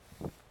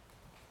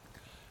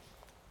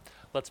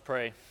Let's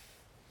pray.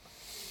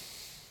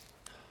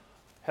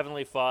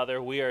 Heavenly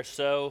Father, we are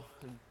so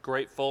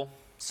grateful,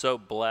 so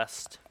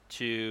blessed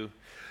to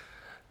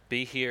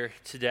be here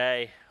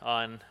today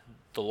on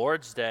the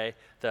Lord's Day,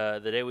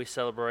 the day we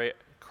celebrate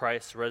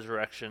Christ's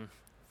resurrection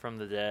from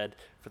the dead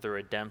for the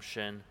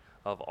redemption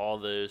of all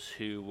those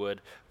who would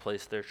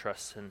place their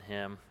trust in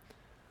Him.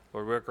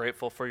 Lord, we're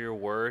grateful for your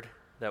word,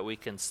 that we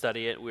can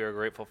study it. We are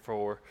grateful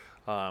for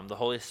the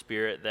Holy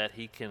Spirit, that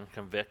He can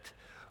convict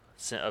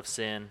of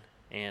sin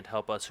and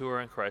help us who are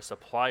in Christ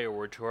apply your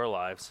word to our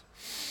lives.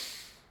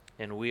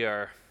 And we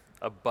are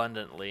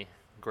abundantly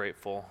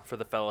grateful for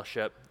the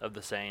fellowship of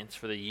the saints,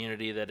 for the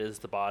unity that is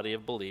the body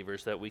of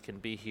believers, that we can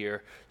be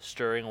here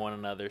stirring one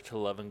another to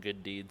love and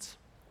good deeds.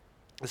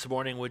 This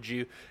morning, would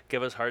you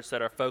give us hearts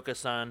that are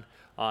focused on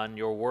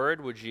your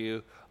word? Would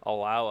you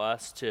allow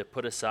us to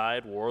put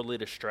aside worldly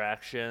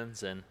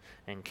distractions and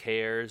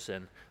cares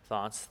and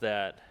thoughts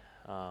that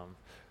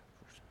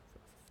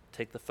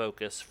take the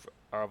focus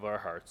of our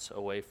hearts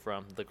away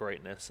from the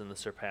greatness and the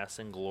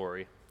surpassing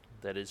glory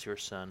that is your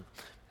Son,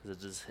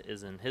 because it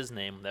is in His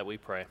name that we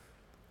pray.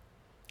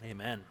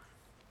 Amen.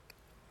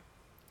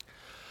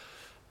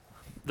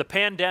 The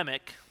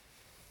pandemic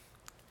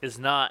is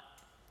not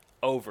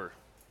over.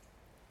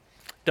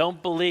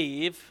 Don't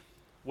believe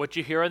what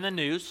you hear in the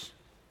news.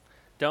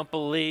 Don't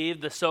believe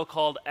the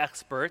so-called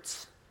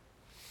experts.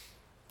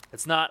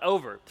 It's not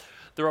over.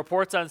 The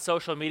reports on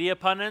social media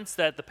pundits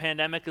that the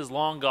pandemic is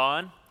long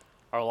gone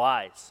are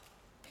lies.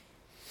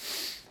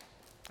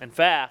 In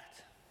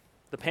fact,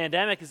 the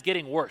pandemic is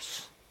getting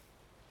worse.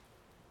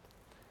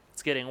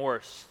 It's getting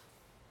worse.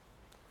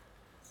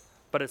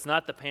 But it's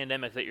not the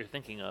pandemic that you're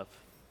thinking of.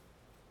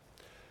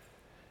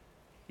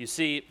 You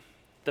see,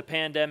 the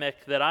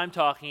pandemic that I'm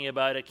talking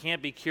about, it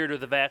can't be cured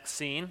with a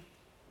vaccine.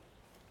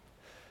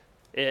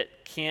 It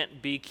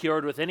can't be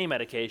cured with any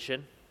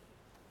medication.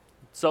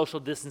 Social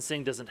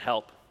distancing doesn't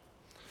help.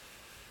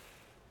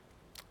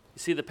 You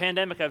see, the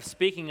pandemic I'm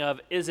speaking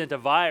of isn't a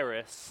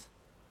virus.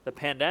 The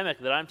pandemic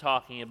that I'm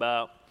talking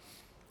about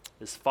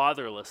is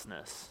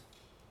fatherlessness.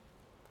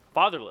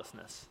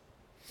 Fatherlessness.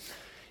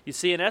 You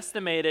see, an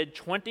estimated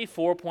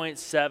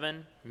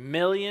 24.7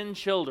 million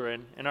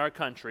children in our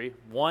country,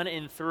 1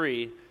 in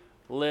 3,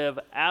 live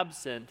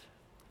absent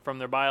from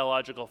their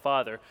biological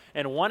father.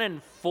 And 1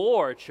 in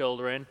 4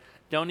 children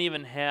don't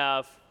even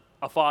have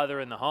a father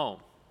in the home,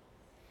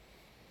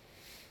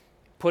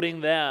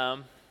 putting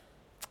them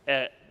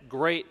at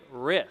great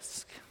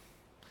risk.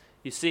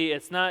 You see,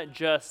 it's not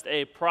just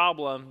a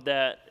problem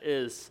that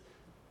is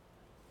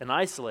an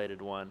isolated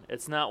one.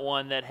 It's not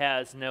one that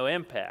has no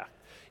impact.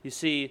 You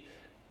see,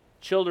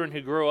 children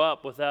who grow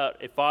up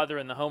without a father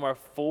in the home are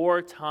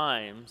 4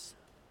 times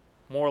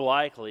more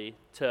likely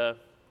to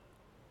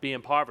be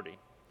in poverty.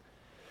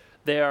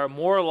 They are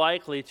more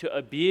likely to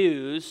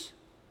abuse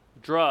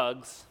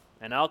drugs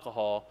and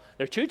alcohol.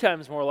 They're 2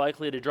 times more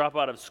likely to drop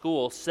out of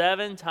school,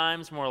 7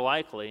 times more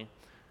likely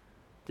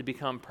to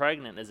become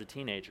pregnant as a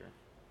teenager.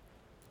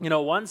 You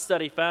know, one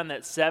study found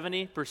that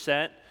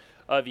 70%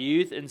 of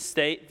youth in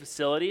state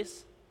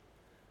facilities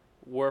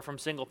were from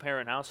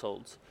single-parent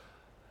households.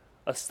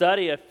 A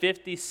study of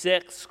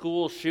 56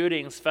 school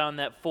shootings found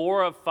that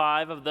 4 of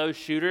 5 of those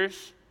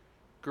shooters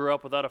grew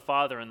up without a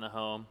father in the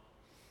home.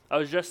 I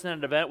was just at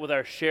an event with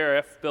our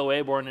sheriff, Bill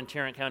Wayborn, in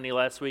Tarrant County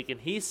last week, and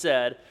he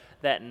said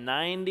that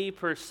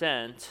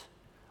 90%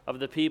 of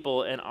the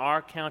people in our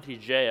county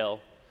jail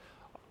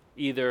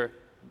either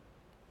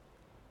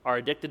are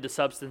addicted to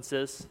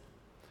substances,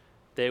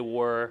 they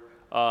were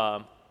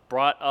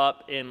brought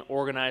up in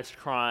organized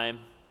crime,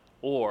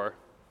 or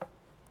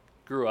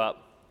grew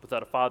up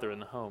without a father in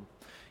the home.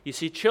 You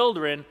see,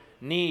 children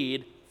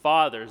need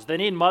fathers. They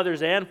need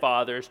mothers and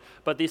fathers,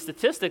 but these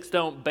statistics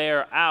don't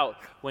bear out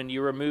when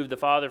you remove the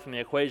father from the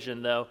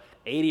equation, though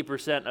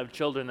 80% of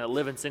children that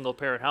live in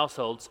single-parent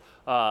households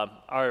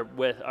live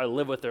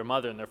with their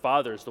mother, and their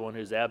father is the one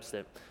who's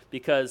absent,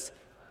 because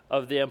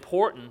of the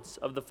importance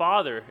of the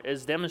father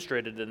is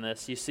demonstrated in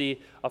this. You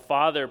see, a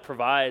father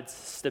provides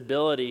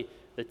stability,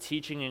 the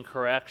teaching and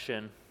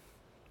correction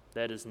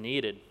that is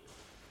needed.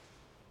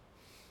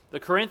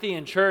 The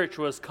Corinthian church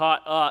was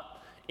caught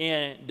up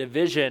in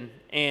division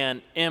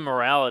and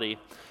immorality,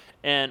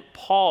 and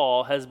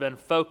Paul has been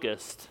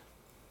focused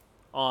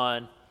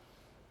on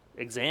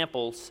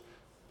examples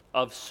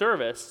of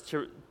service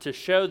to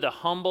show the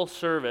humble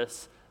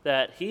service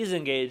that he's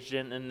engaged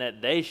in and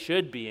that they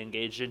should be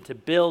engaged in to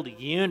build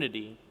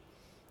unity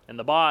in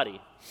the body.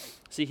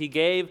 See, he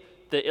gave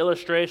the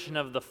illustration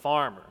of the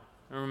farmer.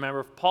 And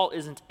remember, Paul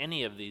isn't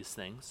any of these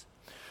things.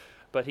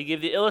 But he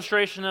gave the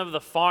illustration of the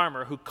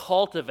farmer who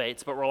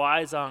cultivates but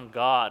relies on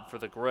God for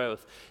the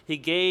growth. He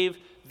gave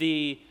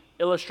the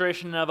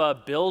illustration of a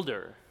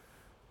builder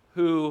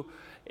who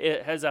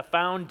has a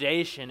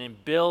foundation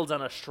and builds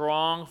on a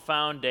strong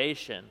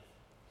foundation.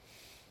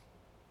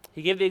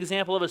 He gave the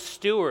example of a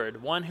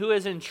steward, one who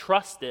is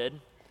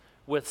entrusted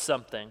with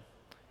something.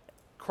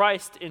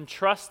 Christ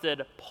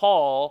entrusted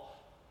Paul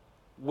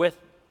with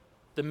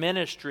the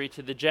ministry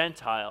to the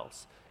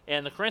Gentiles.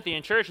 And the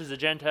Corinthian church is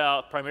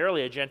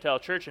primarily a Gentile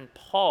church, and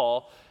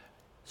Paul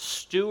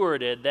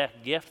stewarded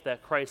that gift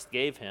that Christ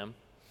gave him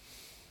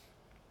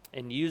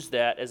and used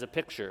that as a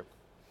picture.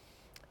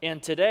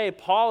 And today,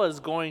 we're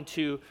going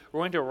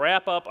to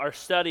wrap up our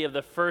study of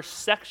the first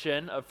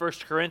section of 1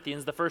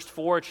 Corinthians, the first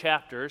 4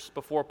 chapters,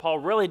 before Paul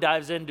really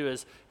dives into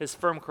his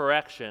firm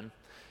correction,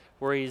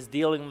 where he's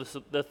dealing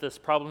with this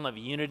problem of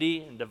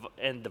unity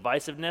and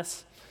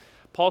divisiveness.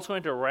 Paul's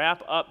going to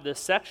wrap up this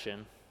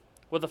section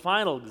with a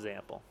final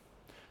example,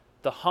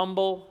 the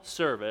humble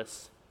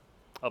service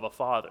of a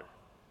father.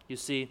 You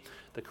see,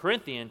 the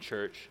Corinthian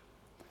church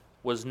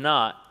was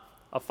not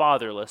a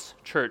fatherless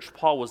church.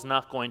 Paul was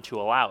not going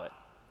to allow it.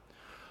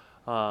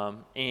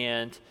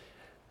 And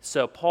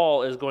so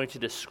Paul is going to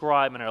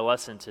describe in our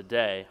lesson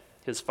today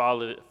his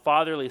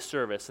fatherly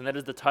service, and that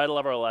is the title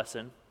of our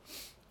lesson.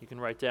 You can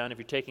write down, if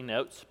you're taking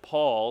notes,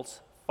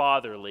 Paul's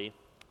fatherly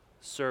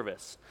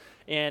service.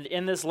 And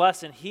in this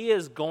lesson, he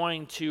is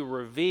going to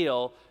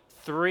reveal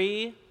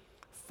 3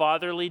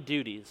 fatherly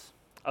duties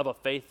of a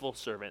faithful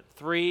servant.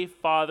 3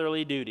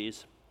 fatherly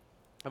duties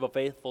of a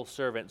faithful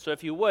servant. So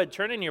if you would,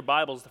 turn in your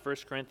Bibles to 1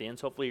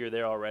 Corinthians. Hopefully you're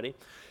there already.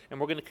 And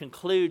we're going to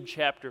conclude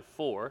chapter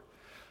 4.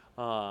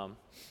 And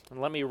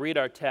let me read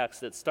our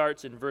text that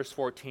starts in verse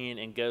 14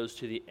 and goes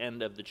to the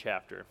end of the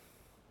chapter.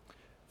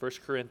 1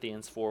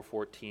 Corinthians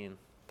 4:14.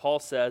 Paul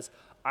says,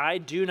 "I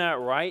do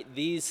not write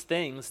these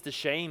things to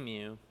shame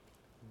you,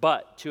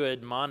 but to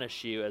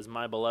admonish you as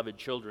my beloved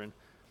children.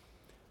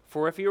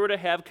 For if you were to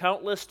have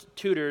countless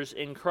tutors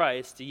in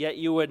Christ, yet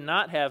you would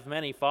not have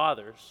many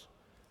fathers.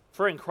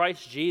 For in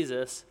Christ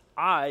Jesus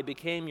I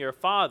became your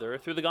father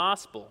through the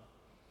gospel.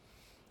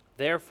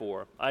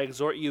 Therefore, I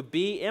exhort you,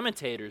 be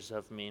imitators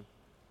of me.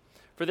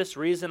 For this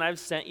reason I've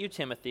sent you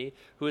Timothy,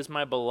 who is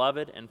my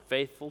beloved and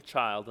faithful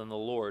child in the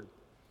Lord.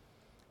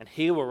 And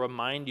he will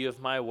remind you of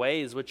my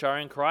ways which are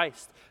in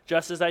Christ,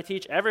 just as I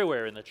teach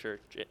everywhere in the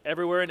church,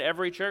 everywhere in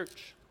every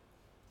church.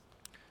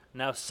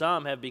 Now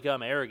some have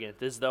become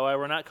arrogant, as though I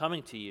were not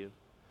coming to you.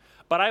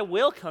 But I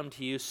will come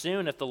to you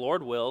soon if the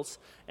Lord wills,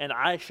 and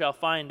I shall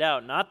find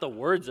out not the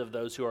words of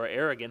those who are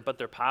arrogant, but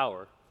their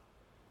power.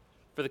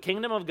 For the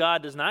kingdom of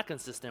God does not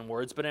consist in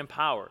words, but in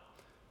power.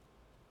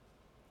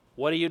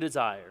 What do you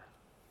desire?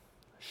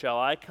 Shall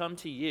I come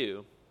to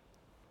you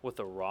with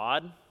a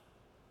rod,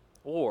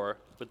 or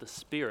with the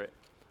spirit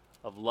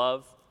of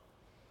love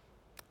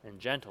and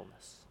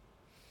gentleness?"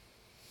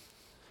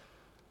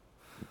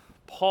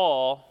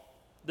 Paul,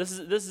 this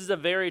is a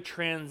very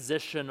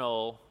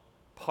transitional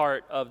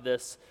part of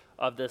this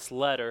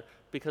letter,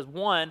 because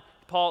one,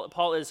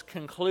 Paul is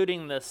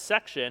concluding this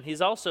section.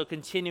 He's also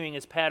continuing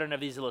his pattern of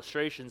these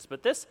illustrations,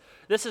 but this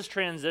is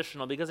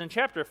transitional because in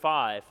chapter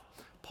 5,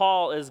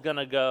 Paul is going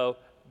to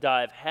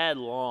dive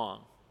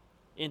headlong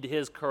into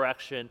his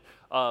correction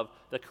of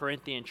the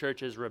Corinthian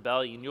church's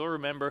rebellion. You'll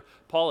remember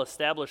Paul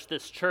established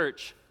this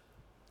church,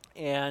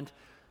 and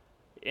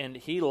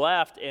he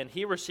left, and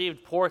he received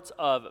reports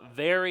of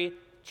very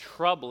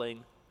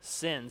troubling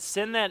sin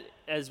that,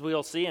 as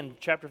we'll see in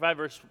chapter 5,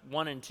 verse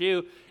 1 and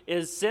 2,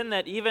 is sin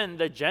that even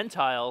the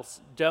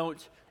Gentiles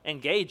don't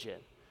engage in.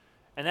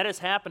 And that is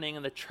happening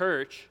in the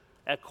church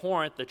at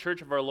Corinth, the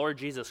church of our Lord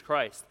Jesus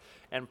Christ.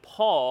 And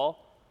Paul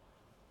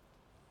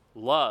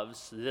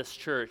loves this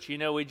church. You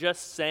know, we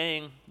just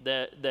sang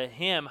the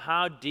hymn,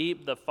 "How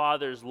Deep the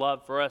Father's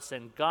Love for Us,"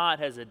 and God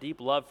has a deep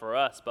love for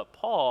us. But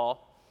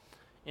Paul,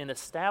 in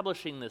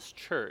establishing this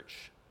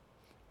church,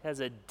 has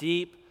a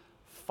deep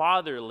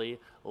fatherly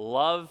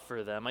love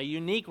for them, a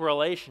unique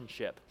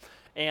relationship.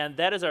 And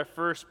that is our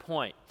first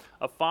point.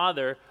 A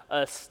father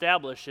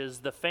establishes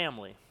the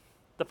family.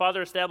 The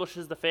father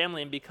establishes the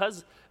family, and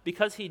because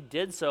he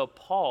did so,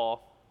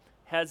 Paul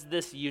has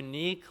this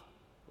unique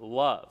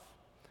love.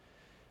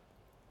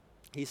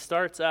 He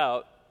starts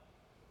out,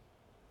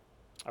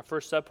 our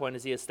first subpoint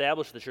is he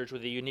established the church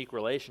with a unique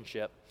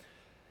relationship.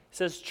 He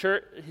says,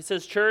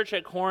 church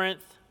at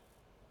Corinth,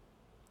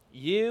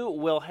 you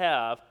will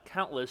have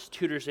countless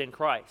tutors in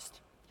Christ.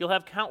 You'll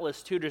have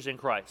countless tutors in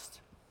Christ.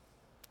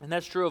 And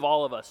that's true of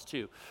all of us,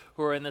 too,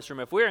 who are in this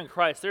room. If we're in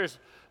Christ, there's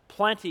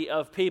plenty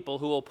of people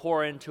who will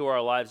pour into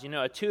our lives. You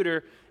know, a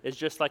tutor is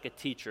just like a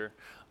teacher.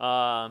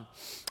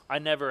 I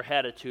never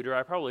had a tutor.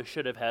 I probably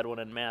should have had one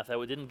in math.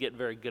 I didn't get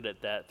very good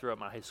at that throughout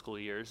my high school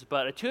years.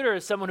 But a tutor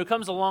is someone who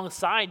comes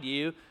alongside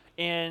you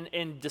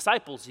and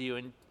disciples you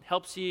and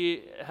helps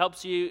you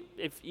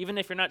even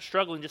if you're not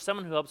struggling, just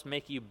someone who helps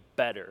make you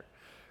better,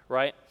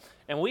 right?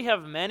 And we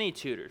have many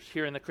tutors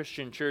here in the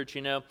Christian church.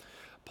 You know,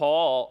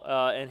 Paul,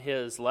 in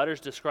his letters,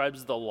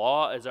 describes the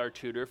law as our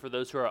tutor for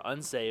those who are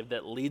unsaved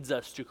that leads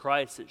us to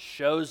Christ. It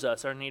shows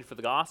us our need for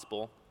the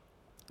gospel.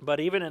 But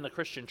even in the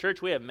Christian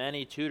church, we have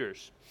many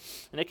tutors.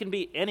 And it can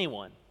be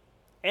anyone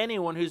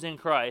who's in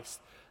Christ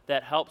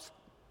that helps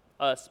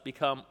us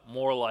become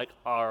more like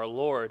our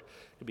Lord.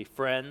 It could be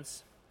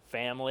friends,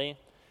 family.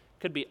 It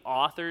could be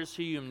authors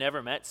who you've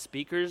never met,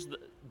 speakers,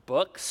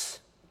 books.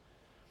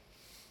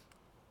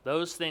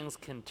 Those things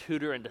can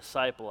tutor and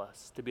disciple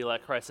us to be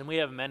like Christ, and we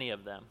have many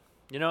of them.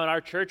 You know, in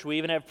our church, we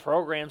even have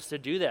programs to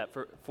do that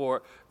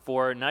for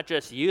for not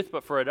just youth,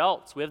 but for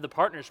adults. We have the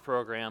Partners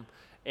Program,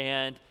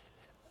 and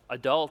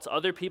adults,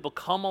 other people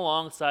come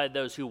alongside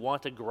those who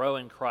want to grow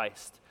in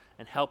Christ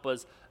and help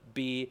us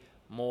be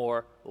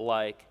more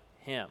like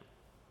Him.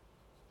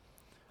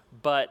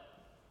 But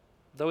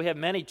though we have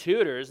many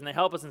tutors and they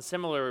help us in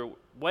similar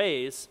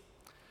ways,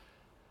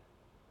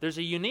 there's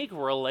a unique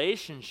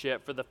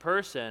relationship for the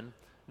person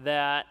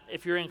that,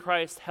 if you're in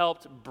Christ,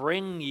 helped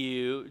bring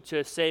you to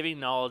a saving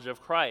knowledge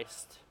of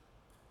Christ.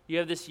 You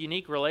have this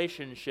unique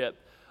relationship.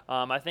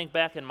 I think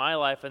back in my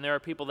life, and there are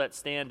people that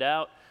stand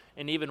out,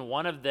 and even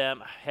one of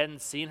them, I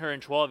hadn't seen her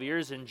in 12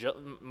 years, and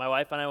my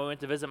wife and I went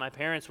to visit my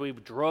parents. We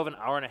drove an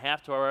hour and a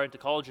half to our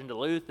college in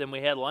Duluth, and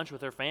we had lunch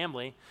with her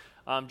family,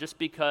 just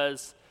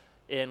because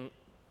in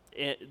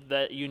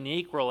the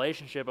unique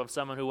relationship of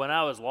someone who, when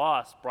I was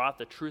lost, brought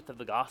the truth of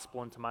the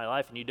gospel into my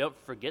life, and you don't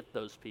forget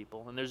those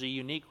people, and there's a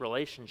unique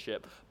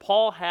relationship.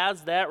 Paul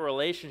has that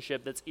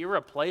relationship that's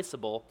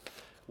irreplaceable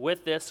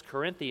with this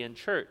Corinthian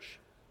church.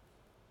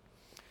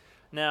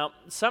 Now,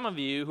 some of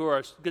you who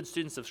are good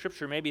students of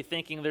Scripture may be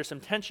thinking there's some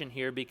tension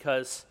here,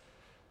 because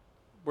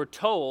we're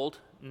told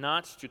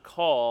not to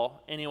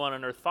call anyone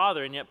on earth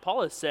father, and yet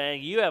Paul is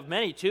saying, you have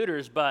many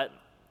tutors, but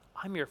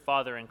I'm your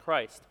father in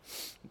Christ.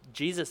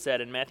 Jesus said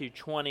in Matthew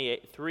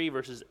 23,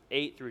 verses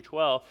 8 through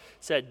 12,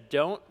 said,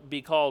 don't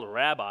be called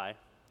rabbi,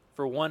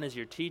 for one is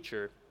your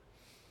teacher,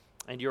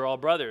 and you're all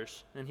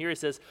brothers. And here he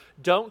says,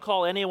 don't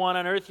call anyone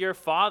on earth your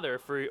father,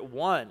 for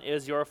one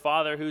is your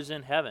Father who's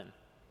in heaven.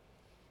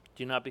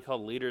 Do not be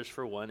called leaders,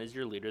 for one is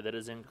your leader that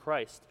is in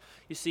Christ.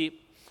 You see,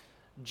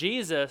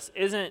 Jesus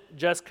isn't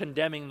just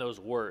condemning those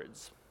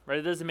words. Right?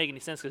 It doesn't make any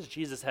sense, because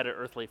Jesus had an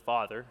earthly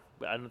father,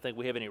 but I don't think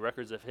we have any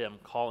records of him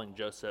calling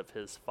Joseph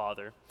his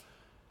father.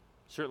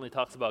 Certainly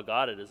talks about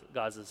God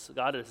as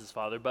his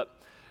father, but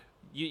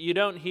you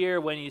don't hear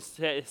when you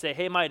say,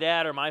 hey, my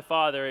dad or my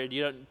father,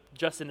 and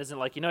Justin isn't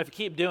like, if you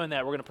keep doing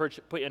that, we're going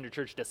to put you under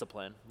church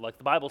discipline. Like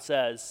the Bible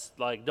says,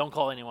 like, don't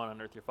call anyone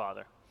on earth your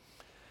father.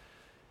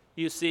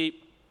 You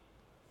see,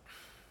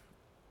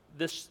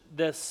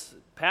 this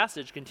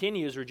passage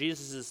continues where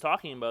Jesus is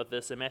talking about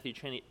this in Matthew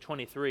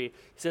 23. He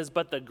says,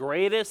 but the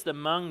greatest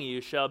among you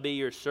shall be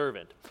your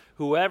servant.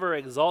 Whoever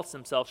exalts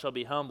himself shall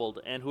be humbled,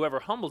 and whoever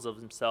humbles of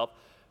himself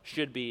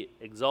should be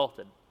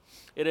exalted.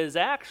 It is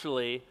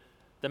actually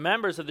the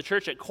members of the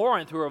church at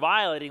Corinth who are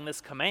violating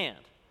this command,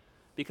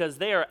 because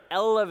they are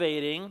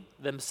elevating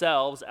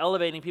themselves,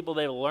 elevating people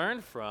they've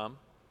learned from,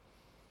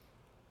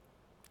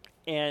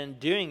 and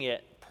doing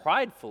it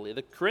pridefully.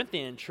 The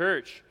Corinthian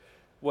church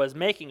was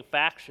making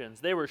factions.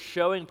 They were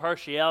showing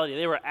partiality.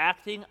 They were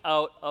acting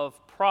out of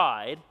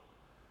pride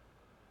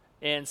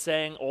and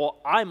saying, well,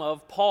 I'm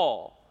of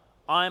Paul.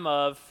 I'm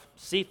of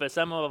Cephas.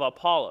 I'm of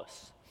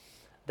Apollos.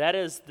 That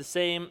is the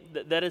same.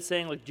 That is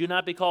saying, like, do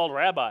not be called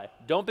rabbi.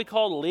 Don't be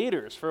called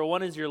leaders, for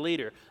one is your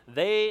leader.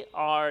 They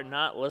are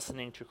not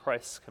listening to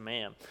Christ's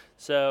command.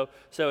 So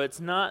it's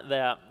not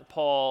that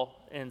Paul,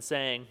 in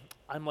saying,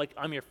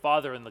 I'm your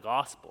father in the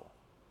gospel.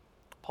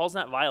 Paul's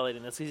not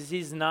violating this.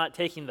 He's not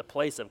taking the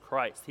place of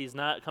Christ. He's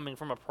not coming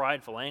from a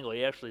prideful angle.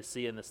 You actually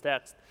see in this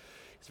text,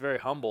 he's very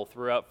humble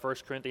throughout 1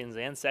 Corinthians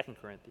and 2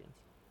 Corinthians.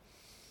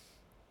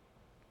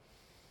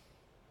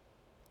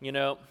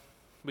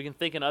 We can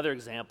think in other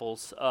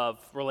examples of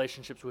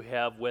relationships we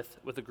have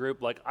with a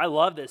group. Like, I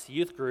love this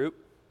youth group,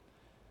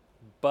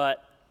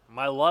 but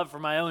my love for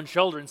my own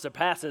children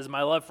surpasses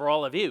my love for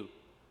all of you.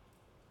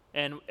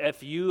 And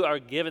if you are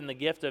given the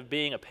gift of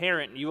being a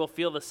parent, you will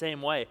feel the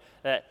same way,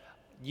 that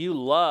you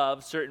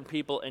love certain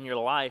people in your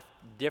life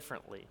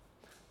differently.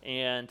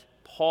 And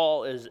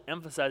Paul is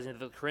emphasizing to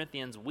the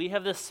Corinthians, we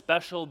have this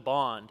special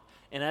bond.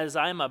 And as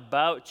I'm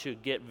about to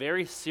get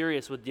very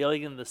serious with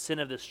dealing in the sin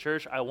of this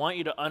church, I want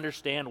you to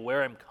understand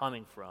where I'm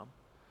coming from.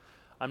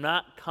 I'm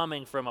not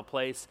coming from a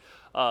place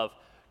of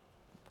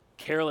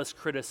careless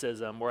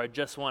criticism where I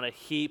just want to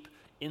heap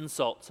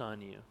insults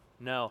on you.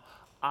 No,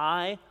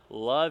 I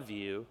love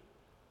you.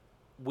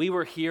 We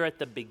were here at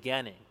the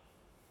beginning.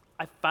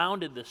 I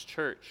founded this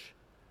church.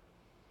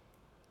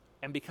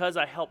 And because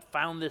I helped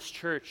found this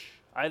church,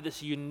 I have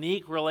this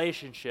unique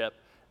relationship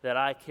that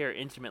I care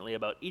intimately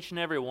about each and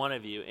every one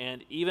of you,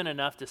 and even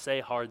enough to say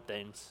hard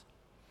things.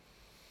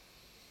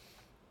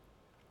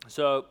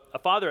 So a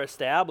father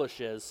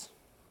establishes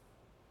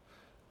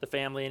the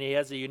family, and he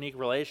has a unique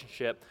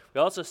relationship.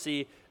 We also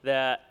see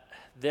that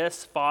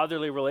this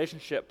fatherly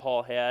relationship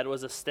Paul had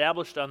was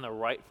established on the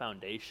right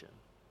foundation.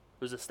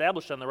 It was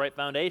established on the right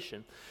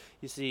foundation.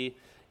 You see,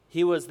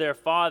 he was their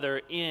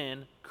father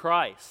in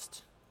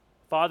Christ.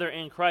 Father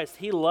in Christ.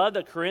 He loved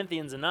the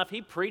Corinthians enough.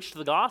 He preached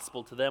the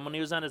gospel to them when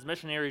he was on his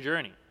missionary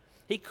journey.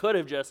 He could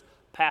have just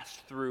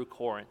passed through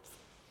Corinth.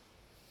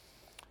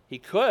 He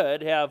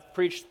could have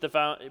preached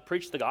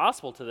the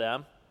gospel to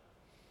them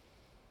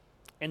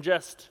and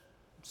just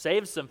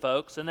saved some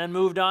folks and then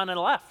moved on and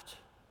left.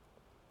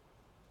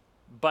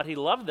 But he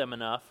loved them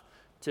enough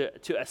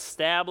to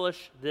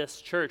establish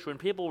this church. When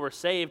people were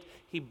saved,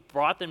 he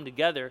brought them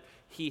together.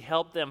 He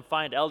helped them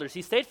find elders.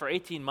 He stayed for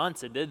 18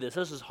 months and did this.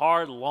 This was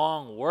hard,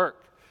 long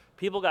work.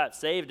 People got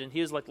saved, and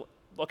he was like,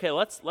 okay,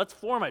 let's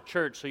form a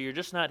church so you're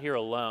just not here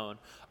alone.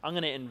 I'm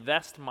going to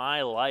invest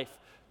my life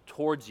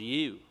towards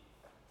you.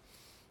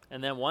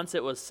 And then once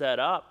it was set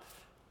up,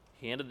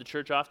 he handed the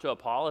church off to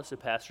Apollos, who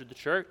pastored the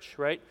church,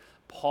 right?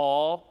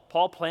 Paul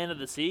planted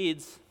the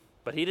seeds,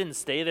 but he didn't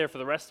stay there for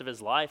the rest of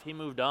his life. He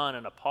moved on,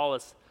 and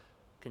Apollos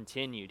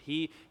continued.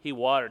 He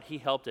watered. He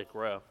helped it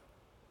grow.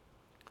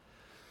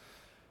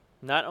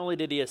 Not only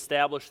did he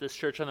establish this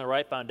church on the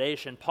right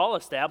foundation, Paul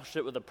established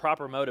it with a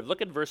proper motive.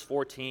 Look at verse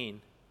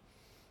 14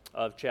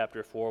 of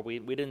chapter 4. We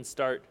didn't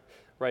start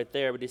right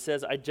there, but he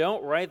says, I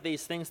don't write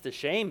these things to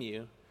shame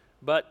you,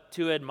 but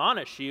to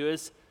admonish you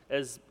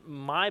as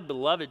my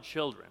beloved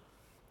children.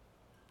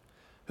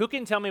 Who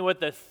can tell me what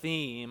the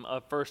theme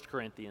of 1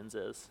 Corinthians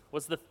is?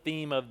 What's the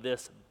theme of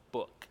this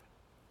book?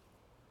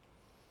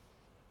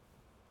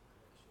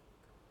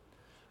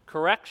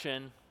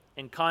 Correction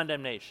and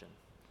condemnation.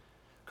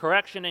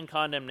 Correction and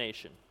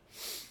condemnation.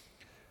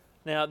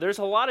 Now, there's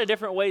a lot of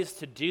different ways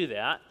to do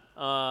that.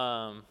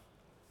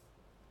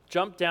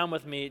 Jump down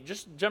with me.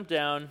 Just jump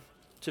down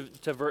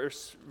to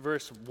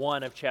verse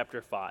 1 of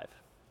chapter 5.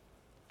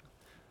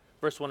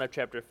 Verse 1 of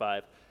chapter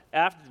 5.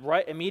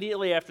 Right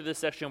immediately after this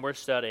section we're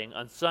studying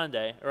on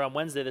Sunday, or on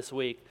Wednesday this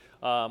week,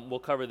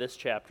 we'll cover this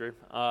chapter.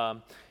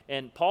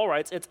 And Paul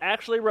writes, it's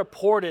actually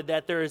reported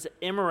that there is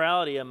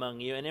immorality among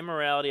you, and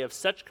immorality of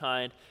such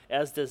kind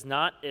as does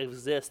not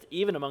exist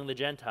even among the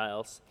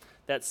Gentiles,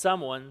 that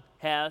someone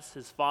has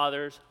his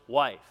father's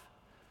wife.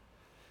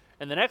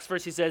 And the next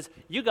verse he says,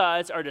 you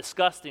guys are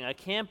disgusting. I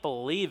can't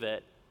believe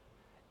it.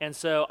 And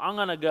so I'm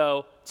going to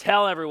go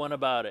tell everyone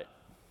about it.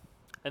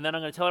 And then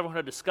I'm going to tell everyone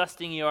how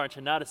disgusting you are and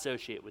to not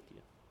associate with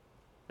you.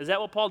 Is that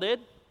what Paul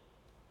did?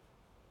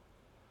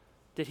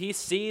 Did he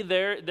see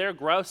their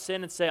gross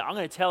sin and say, I'm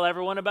going to tell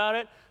everyone about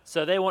it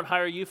so they won't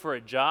hire you for a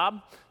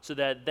job, so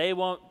that they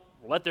won't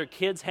let their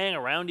kids hang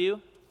around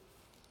you?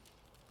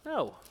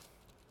 No.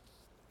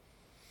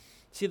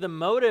 See, the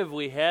motive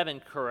we have in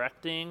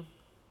correcting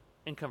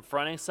and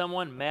confronting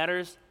someone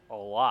matters a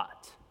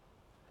lot.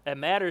 It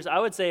matters, I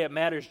would say it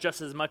matters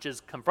just as much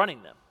as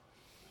confronting them.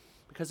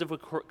 Because if we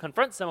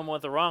confront someone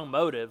with the wrong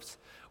motives,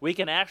 we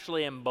can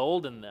actually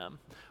embolden them.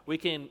 We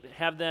can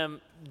have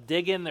them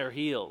dig in their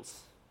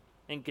heels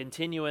and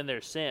continue in their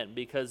sin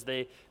because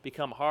they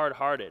become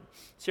hard-hearted.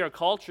 See, our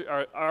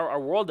culture, our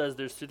world does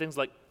this through things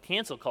like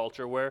cancel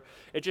culture, where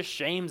it just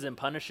shames and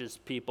punishes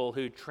people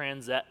who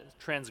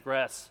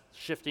transgress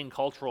shifting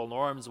cultural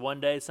norms. One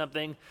day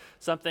something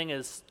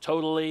is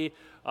totally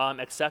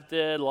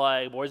accepted,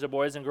 like boys are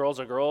boys and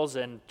girls are girls,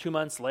 and 2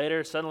 months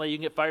later, suddenly you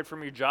can get fired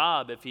from your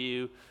job if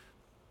you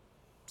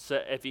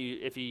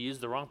use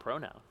the wrong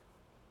pronoun.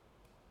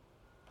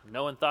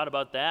 No one thought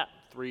about that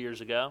 3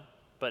 years ago,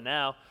 but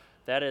now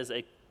that is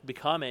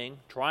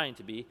trying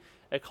to be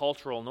a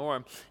cultural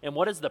norm. And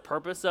what is the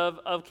purpose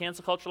of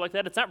cancel culture like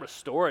that? It's not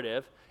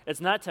restorative. It's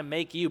not to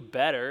make you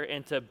better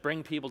and to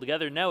bring people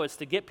together. No, it's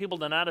to get people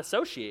to not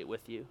associate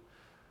with you.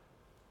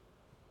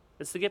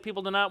 It's to get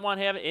people to not want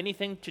to have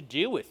anything to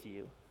do with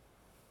you.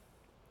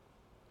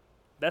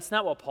 That's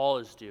not what Paul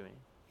is doing.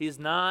 He's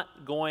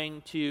not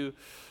going to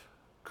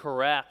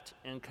correct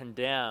and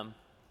condemn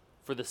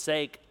for the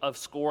sake of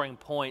scoring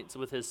points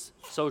with his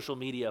social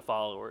media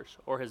followers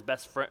or his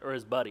best friend or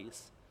his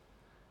buddies.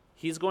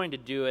 He's going to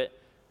do it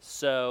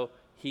so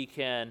he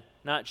can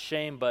not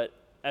shame, but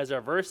as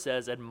our verse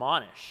says,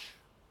 admonish.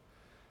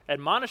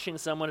 Admonishing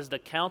someone is to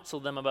counsel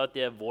them about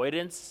the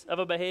avoidance of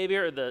a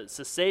behavior or the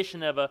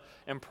cessation of an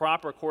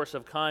improper course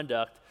of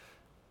conduct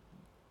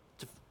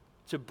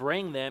to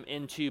bring them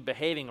into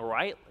behaving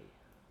rightly.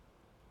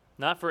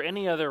 Not for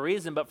any other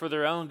reason, but for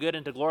their own good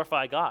and to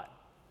glorify God.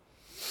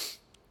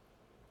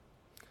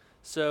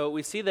 So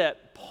we see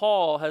that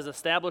Paul has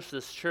established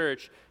this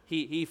church.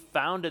 He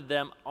founded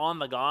them on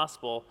the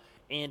gospel,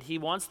 and he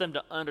wants them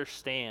to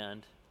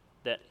understand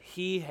that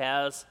he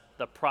has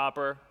the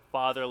proper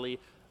fatherly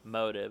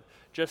motive.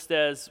 Just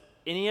as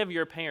any of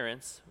your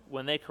parents,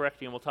 when they correct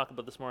you, and we'll talk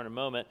about this more in a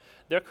moment,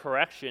 their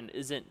correction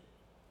isn't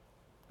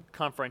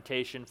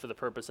confrontation for the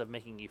purpose of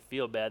making you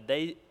feel bad.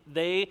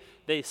 They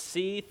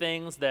see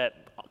things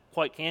that,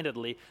 quite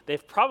candidly,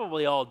 they've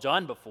probably all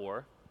done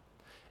before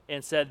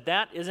and said,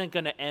 that isn't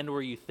going to end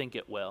where you think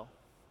it will.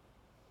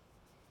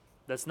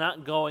 That's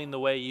not going the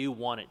way you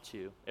want it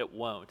to. It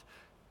won't.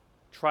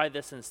 Try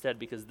this instead,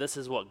 because this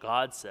is what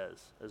God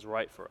says is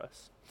right for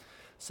us.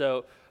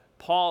 So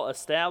a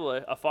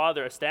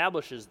father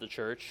establishes the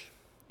church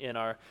in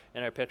our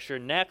picture.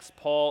 Next,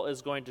 Paul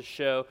is going to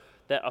show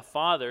that a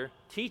father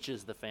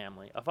teaches the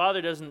family. A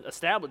father doesn't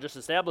just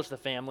establish the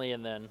family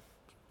and then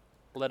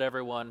let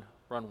everyone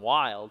run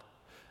wild.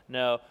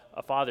 No,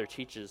 a father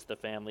teaches the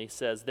family,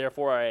 says,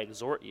 therefore I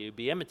exhort you,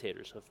 be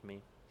imitators of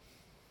me.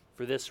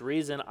 For this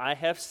reason I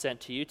have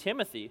sent to you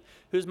Timothy,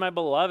 who's my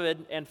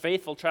beloved and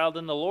faithful child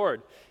in the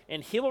Lord,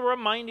 and he will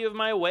remind you of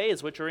my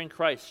ways which are in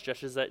Christ,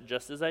 just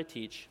as I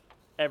teach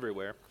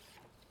everywhere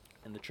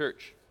in the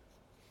church.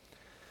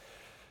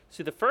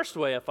 See, the first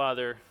way a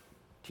father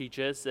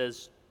teaches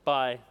is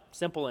by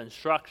simple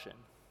instruction.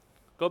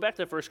 Go back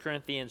to 1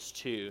 Corinthians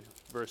 2,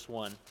 verse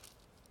 1.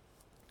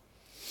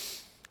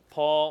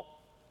 Paul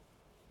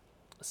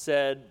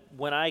said,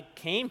 when I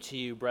came to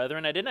you,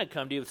 brethren, I did not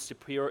come to you with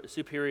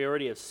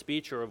superiority of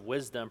speech or of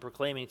wisdom,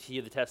 proclaiming to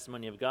you the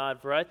testimony of God.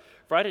 For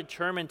I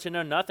determined to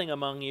know nothing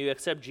among you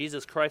except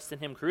Jesus Christ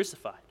and him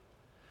crucified.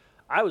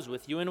 I was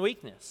with you in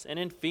weakness, and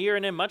in fear,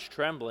 and in much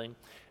trembling,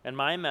 and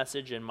my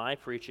message and my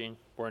preaching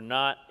were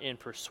not in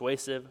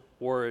persuasive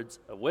words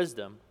of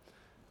wisdom,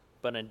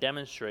 but in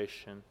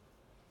demonstration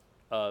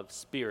of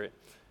spirit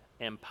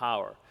and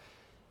power.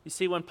 You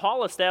see, when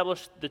Paul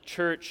established the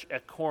church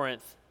at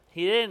Corinth,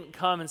 he didn't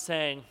come and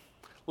saying,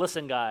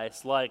 listen,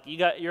 guys, like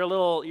you're a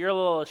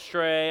little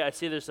astray. I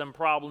see there's some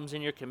problems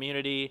in your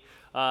community.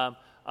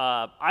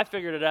 I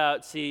figured it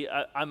out. See,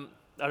 I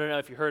don't know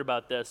if you heard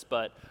about this,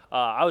 but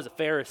I was a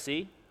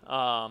Pharisee,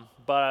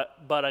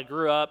 but I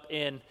grew up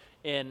in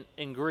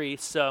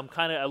Greece, so I'm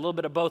kind of a little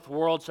bit of both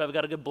worlds. So I've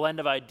got a good blend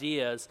of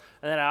ideas,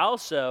 and then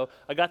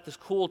I got this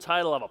cool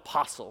title of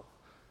apostle.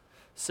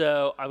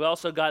 So I've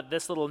also got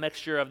this little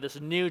mixture of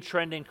this new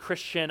trending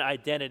Christian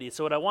identity.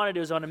 So what I want to do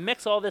is I want to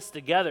mix all this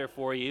together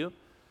for you,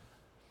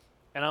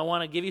 and I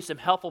want to give you some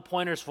helpful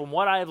pointers from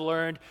what I've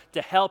learned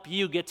to help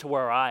you get to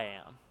where I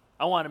am.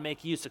 I want to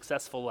make you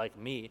successful like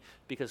me,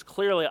 because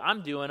clearly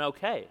I'm doing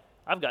okay.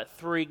 I've got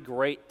 3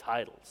 great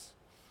titles.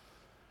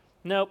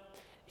 Nope,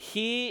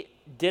 he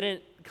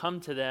didn't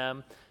come to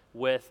them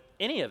with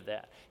any of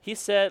that. He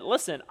said,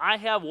 listen, I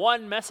have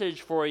one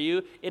message for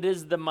you. It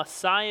is the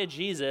Messiah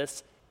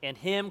Jesus and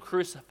him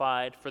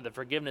crucified for the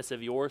forgiveness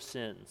of your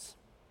sins.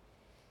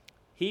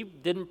 He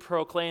didn't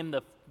proclaim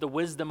the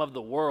wisdom of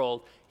the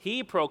world.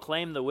 He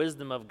proclaimed the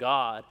wisdom of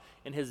God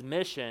in his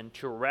mission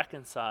to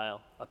reconcile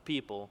a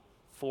people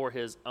for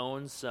his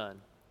own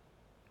Son.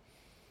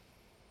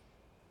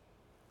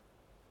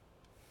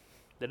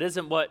 That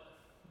isn't what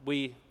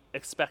we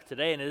expect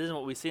today, and it isn't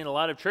what we see in a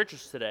lot of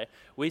churches today.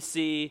 We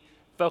see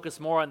focus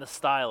more on the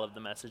style of the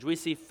message. We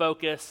see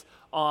focus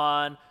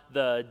on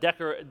the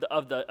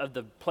of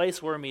the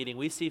place we're meeting.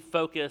 We see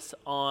focus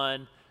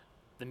on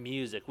the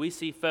music. We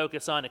see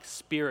focus on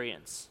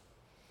experience.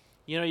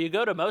 You know, you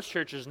go to most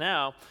churches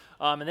now,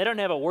 and they don't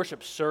have a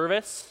worship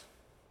service.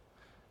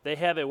 They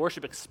have a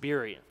worship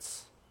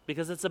experience,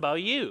 because it's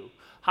about you.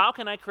 How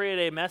can I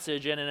create a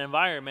message in an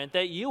environment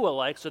that you will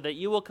like so that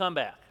you will come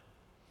back?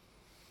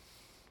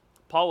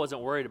 Paul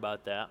wasn't worried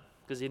about that,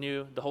 because he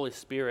knew the Holy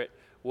Spirit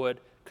would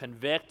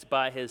convict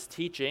by his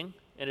teaching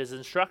and his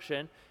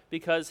instruction,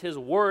 because his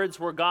words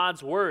were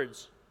God's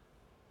words.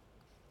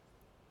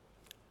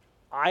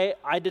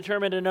 I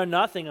determined to know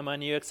nothing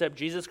among you except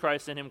Jesus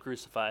Christ and him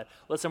crucified.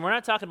 Listen, we're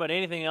not talking about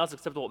anything else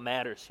except what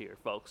matters here,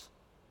 folks.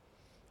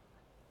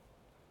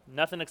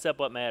 Nothing except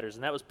what matters,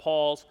 and that was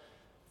Paul's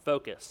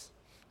focus.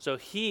 So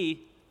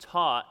he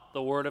taught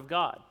the Word of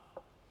God.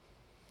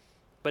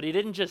 But he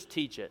didn't just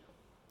teach it.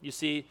 You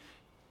see,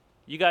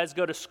 you guys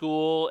go to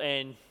school,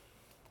 and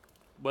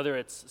whether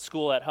it's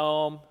school at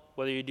home,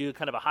 whether you do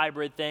kind of a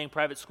hybrid thing,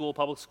 private school,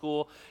 public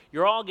school,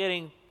 you're all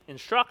getting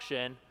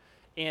instruction,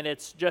 and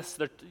it's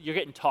just you're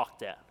getting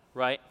talked at,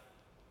 right?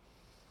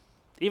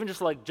 Even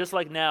just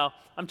like now,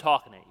 I'm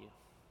talking at you.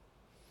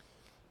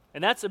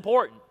 And that's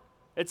important.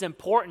 It's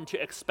important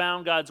to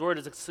expound God's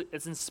word.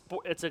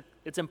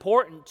 It's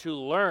important to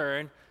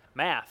learn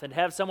math and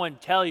have someone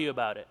tell you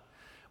about it.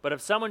 But if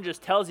someone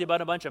just tells you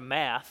about a bunch of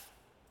math,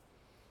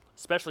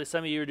 especially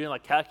some of you are doing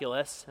like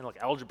calculus and like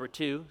algebra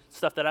 2,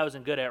 stuff that I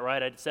wasn't good at,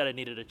 right? I said I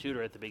needed a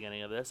tutor at the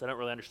beginning of this. I don't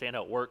really understand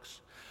how it works.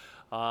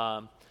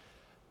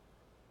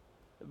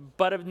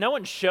 But if no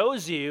one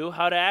shows you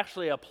how to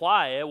actually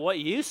apply it, what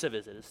use of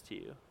it is to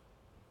you?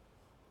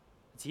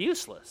 It's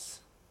useless.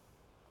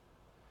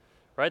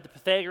 Right? The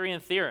Pythagorean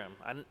theorem.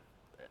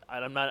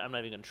 I'm not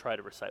even going to try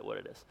to recite what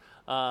it is.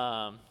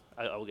 I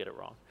will get it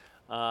wrong.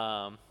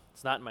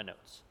 It's not in my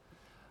notes.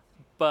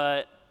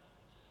 But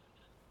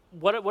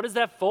what is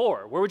that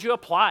for? Where would you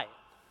apply it?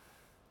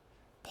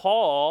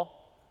 Paul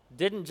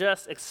didn't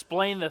just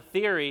explain the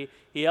theory,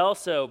 he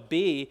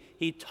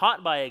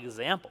taught by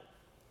example.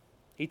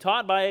 He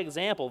taught by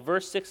example.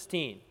 Verse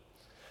 16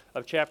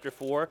 of chapter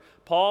 4,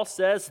 Paul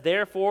says,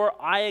 therefore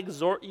I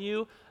exhort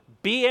you,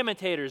 be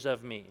imitators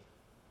of me.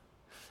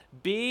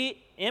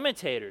 Be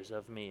imitators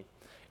of me.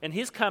 And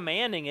he's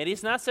commanding it.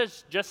 He's not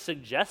just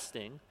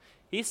suggesting.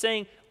 He's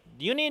saying,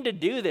 you need to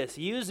do this.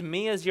 Use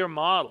me as your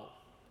model.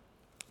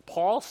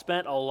 Paul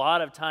spent a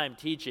lot of time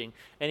teaching,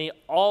 and he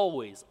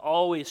always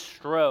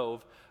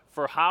strove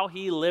for how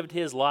he lived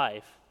his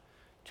life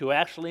to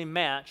actually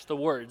match the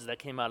words that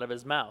came out of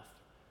his mouth.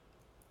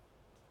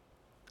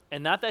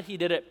 And not that he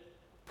did it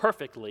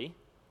perfectly,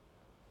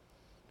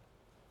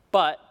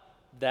 but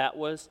that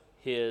was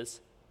his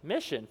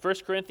mission. 1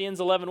 Corinthians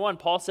 11:1,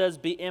 Paul says,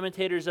 be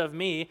imitators of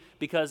me,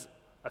 because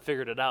I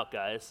figured it out,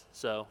 guys,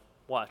 so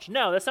watch.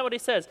 No, that's not what he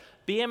says.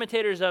 Be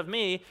imitators of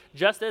me,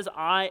 just as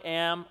I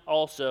am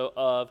also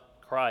of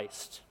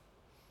Christ.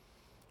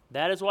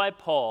 That is why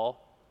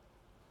Paul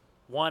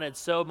wanted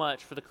so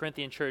much for the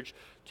Corinthian church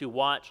to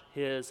watch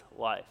his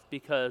life,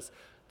 because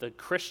the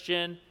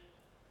Christian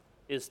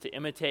is to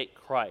imitate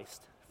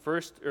Christ.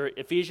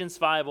 Ephesians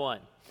 5:1.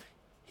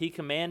 he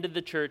commanded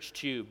the church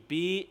to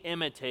be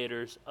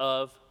imitators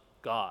of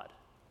God.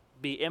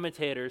 Be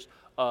imitators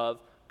of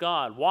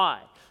God. Why?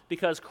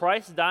 Because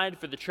Christ died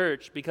for the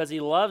church because he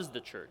loves the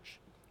church.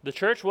 The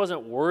church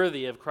wasn't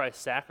worthy of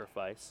Christ's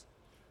sacrifice.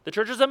 The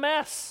church is a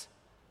mess.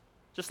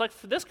 Just like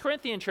for this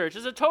Corinthian church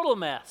is a total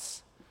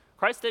mess.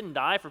 Christ didn't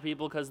die for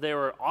people because they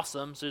were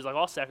awesome, so he's like,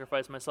 I'll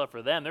sacrifice myself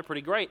for them. They're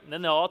pretty great, and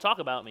then they'll all talk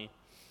about me.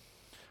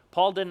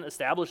 Paul didn't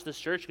establish this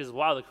church because,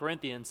 wow, the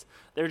Corinthians,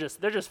 they're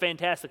just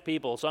fantastic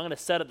people, so I'm going to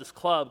set up this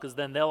club because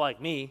then they'll like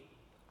me,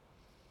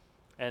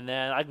 and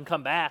then I can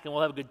come back and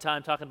we'll have a good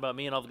time talking about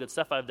me and all the good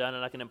stuff I've done,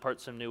 and I can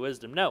impart some new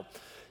wisdom. No.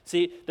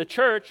 See, the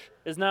church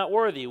is not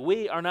worthy.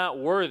 We are not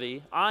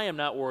worthy. I am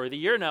not worthy.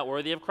 You're not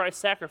worthy of Christ's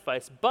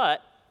sacrifice,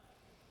 but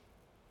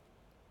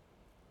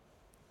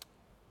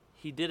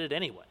he did it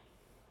anyway.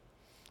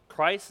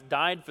 Christ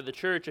died for the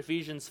church,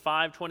 Ephesians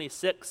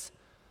 5:26,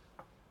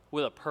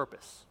 with a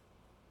purpose.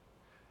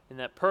 And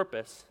that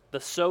purpose,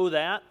 the so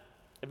that,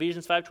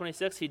 Ephesians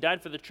 5:26, he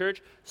died for the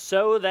church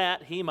so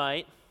that he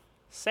might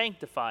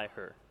sanctify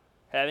her,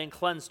 having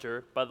cleansed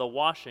her by the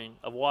washing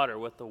of water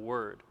with the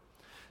word.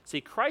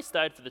 See, Christ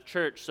died for the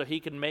church so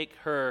he could make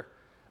her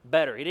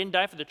better. He didn't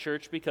die for the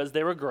church because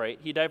they were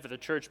great. He died for the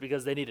church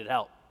because they needed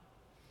help.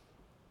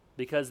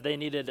 Because they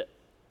needed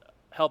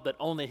help that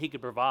only he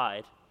could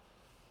provide.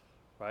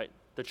 Right?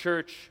 The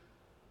church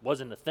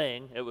wasn't a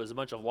thing. It was a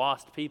bunch of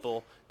lost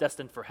people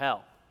destined for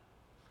hell.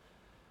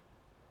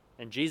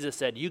 And Jesus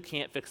said, you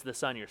can't fix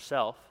this on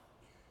yourself.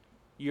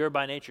 You're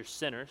by nature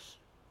sinners.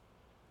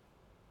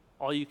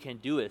 All you can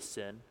do is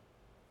sin.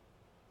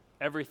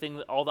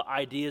 Everything, all the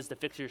ideas to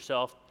fix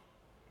yourself,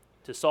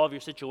 to solve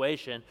your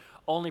situation,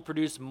 only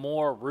produce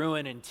more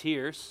ruin and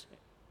tears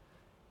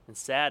and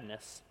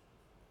sadness.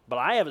 But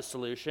I have a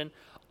solution.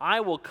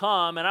 I will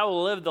come and I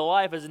will live the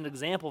life as an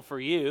example for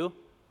you,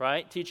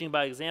 right? Teaching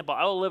by example.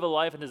 I will live a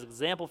life as an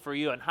example for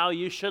you on how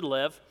you should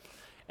live,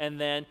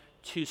 and then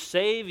to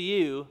save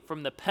you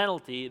from the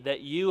penalty that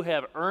you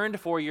have earned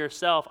for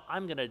yourself,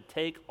 I'm going to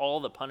take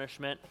all the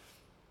punishment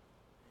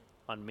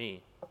on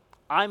me.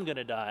 I'm going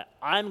to die.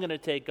 I'm going to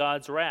take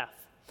God's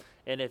wrath.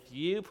 And if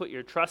you put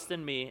your trust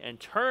in me and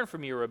turn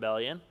from your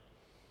rebellion,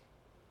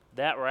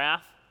 that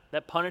wrath,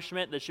 that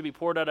punishment that should be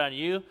poured out on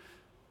you,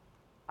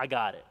 I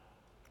got it.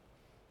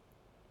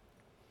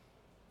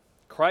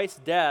 Christ's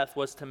death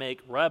was to make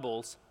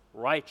rebels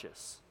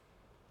righteous.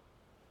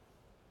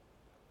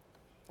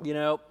 You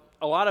know,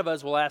 a lot of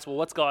us will ask, well,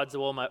 what's God's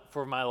will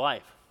for my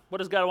life? What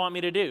does God want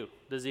me to do?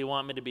 Does he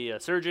want me to be a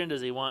surgeon?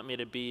 Does he want me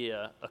to be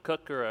a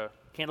cook or a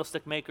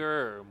candlestick maker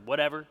or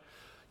whatever?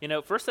 You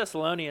know, 1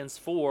 Thessalonians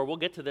 4, we'll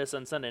get to this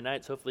on Sunday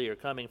nights, hopefully you're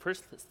coming. 1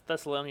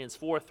 Thessalonians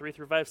 4,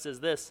 3-5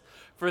 says this,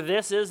 for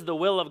this is the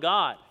will of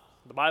God.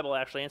 The Bible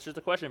actually answers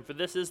the question. For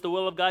this is the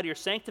will of God, your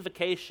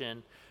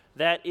sanctification,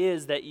 that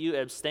is that you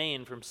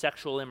abstain from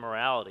sexual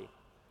immorality,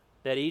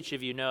 that each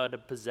of you know how to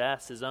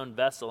possess his own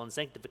vessel in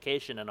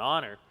sanctification and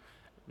honor,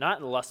 not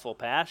in lustful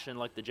passion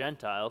like the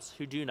Gentiles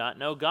who do not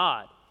know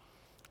God.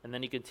 And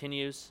then he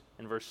continues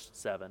in verse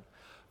 7.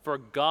 For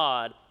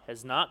God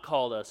has not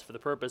called us for the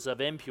purpose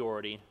of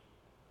impurity,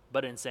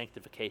 but in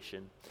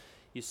sanctification.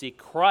 You see,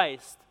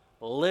 Christ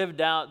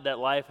lived out that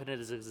life in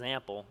his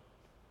example.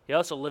 He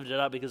also lived it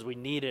out because we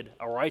needed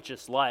a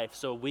righteous life.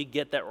 So we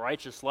get that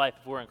righteous life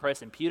if we're in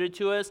Christ imputed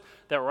to us.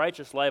 That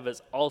righteous life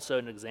is also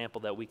an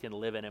example that we can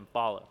live in and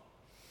follow.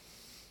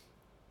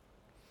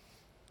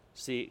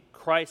 See,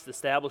 Christ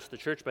established the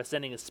church by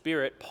sending his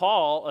Spirit.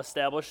 Paul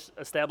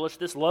established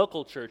this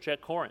local church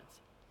at Corinth.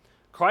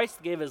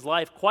 Christ gave his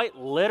life quite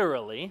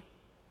literally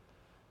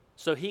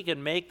so he could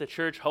make the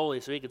church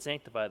holy, so he could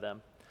sanctify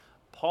them.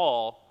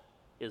 Paul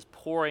is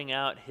pouring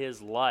out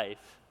his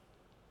life,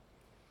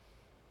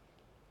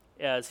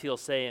 as he'll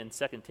say in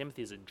 2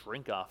 Timothy, as a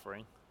drink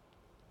offering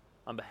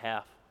on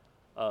behalf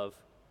of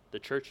the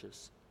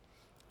churches.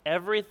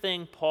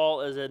 Everything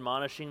Paul is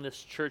admonishing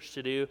this church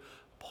to do,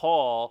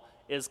 Paul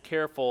is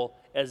careful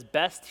as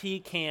best he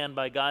can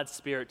by God's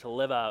Spirit to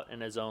live out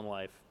in his own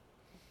life.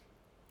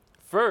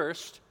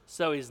 First,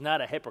 so he's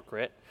not a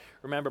hypocrite.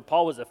 Remember,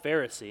 Paul was a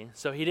Pharisee,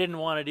 so he didn't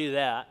want to do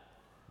that.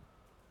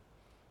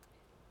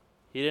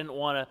 He didn't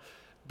want to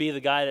be the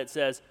guy that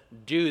says,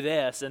 do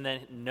this, and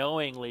then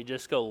knowingly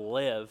just go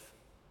live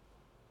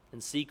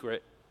in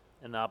secret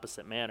in the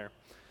opposite manner.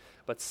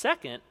 But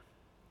second,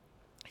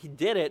 he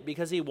did it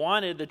because he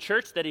wanted the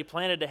church that he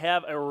planted to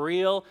have a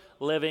real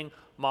living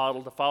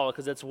model to follow.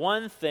 Because it's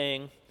one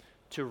thing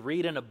to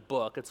read in a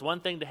book. It's one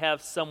thing to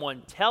have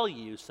someone tell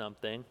you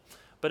something.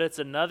 But it's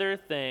another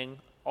thing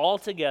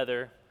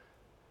altogether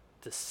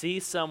to see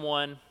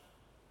someone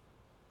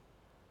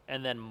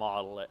and then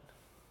model it.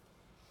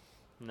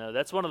 No,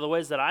 that's one of the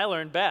ways that I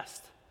learn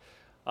best.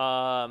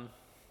 I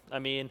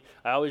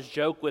always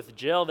joke with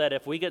Jill that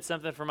if we get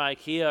something from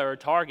IKEA or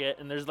Target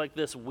and there's like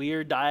this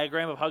weird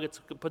diagram of how it gets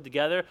put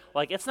together,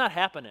 like it's not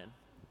happening.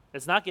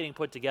 It's not getting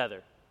put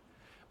together.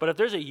 But if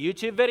there's a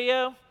YouTube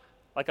video,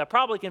 like I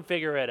probably can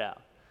figure it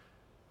out.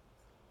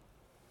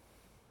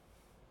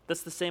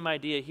 That's the same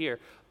idea here.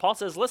 Paul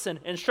says, listen,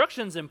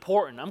 instruction's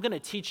important. I'm going to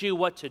teach you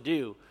what to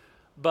do,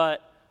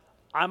 but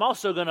I'm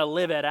also going to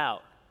live it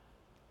out.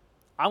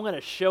 I'm going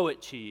to show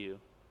it to you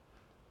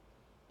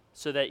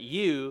so that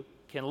you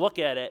can look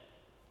at it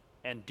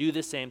and do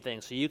the same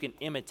thing, so you can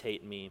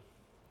imitate me.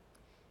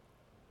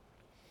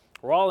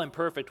 We're all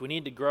imperfect. We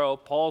need to grow.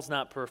 Paul's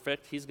not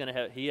perfect. He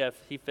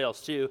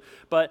fails too.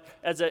 But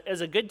as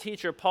a good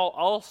teacher, Paul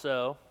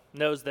also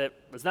knows that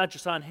it's not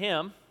just on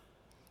him.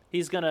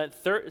 He's going to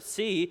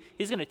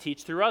he's going to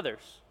teach through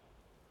others.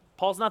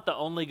 Paul's not the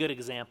only good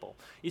example.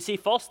 You see,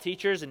 false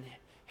teachers and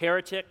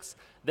heretics,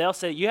 they'll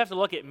say, you have to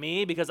look at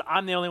me because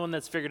I'm the only one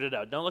that's figured it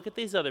out. Don't look at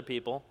these other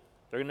people.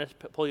 They're going to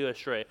pull you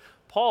astray.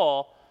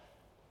 Paul,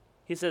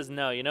 he says,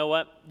 no, you know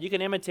what? You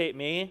can imitate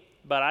me,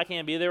 but I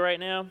can't be there right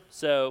now,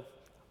 so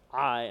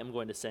I am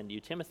going to send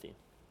you Timothy.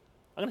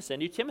 I'm going to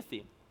send you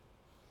Timothy.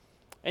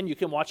 And you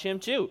can watch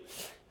him too.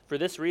 For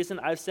this reason,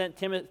 I've sent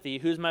Timothy,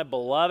 who's my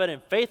beloved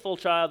and faithful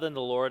child in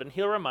the Lord, and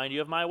he'll remind you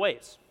of my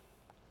ways.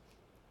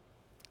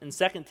 In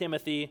 2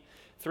 Timothy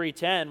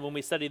 3:10, when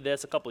we studied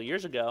this a couple of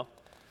years ago,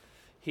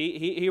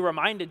 he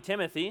reminded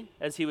Timothy,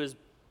 as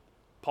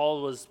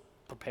Paul was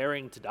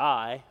preparing to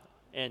die,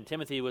 and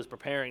Timothy was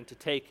preparing to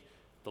take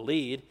the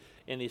lead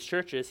in these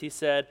churches, he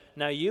said,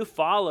 now you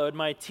followed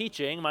my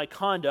teaching, my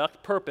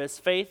conduct, purpose,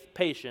 faith,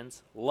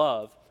 patience,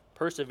 love,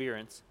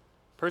 perseverance,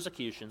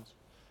 persecutions,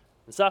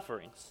 and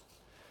sufferings.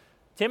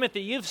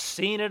 Timothy, you've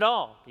seen it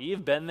all.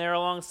 You've been there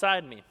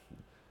alongside me.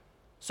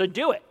 So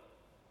do it.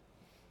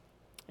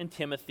 And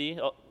Timothy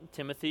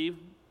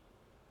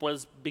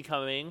was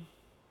becoming,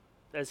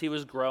 as he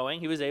was growing,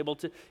 he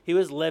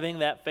was living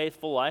that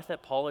faithful life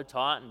that Paul had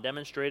taught and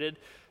demonstrated.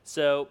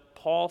 So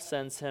Paul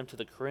sends him to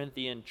the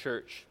Corinthian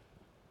church.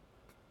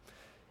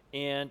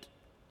 And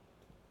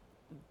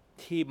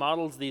he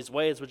models these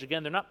ways, which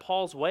again, they're not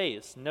Paul's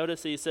ways.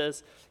 Notice he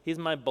says, he's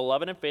my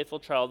beloved and faithful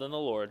child in the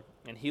Lord,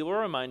 and he will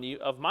remind you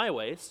of my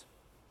ways,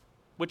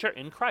 which are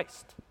in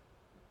Christ.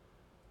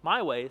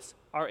 My ways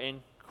are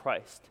in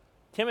Christ.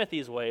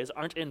 Timothy's ways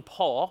aren't in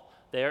Paul,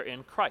 they are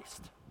in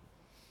Christ.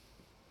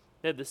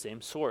 They have the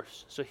same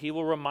source, so he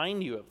will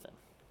remind you of them.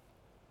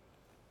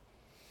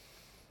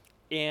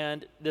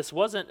 And this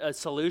wasn't a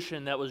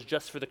solution that was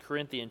just for the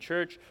Corinthian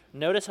church.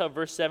 Notice how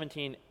verse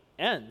 17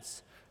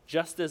 ends.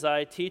 Just as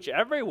I teach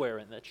everywhere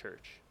in the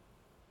church.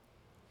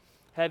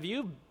 Have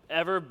you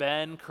ever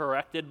been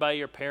corrected by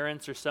your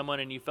parents or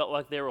someone and you felt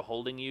like they were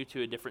holding you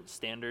to a different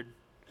standard?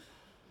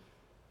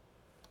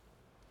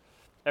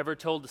 Ever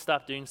told to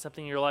stop doing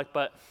something, you're like,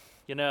 but,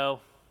 they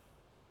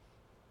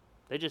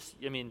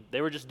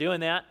were just doing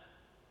that.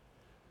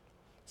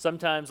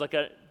 Sometimes,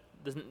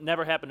 this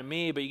never happened to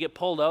me, but you get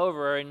pulled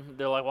over and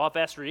they're like, well, how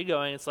fast are you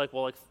going? It's like,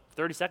 well,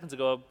 30 seconds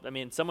ago,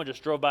 someone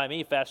just drove by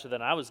me faster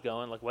than I was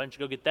going. Like, why didn't you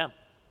go get them?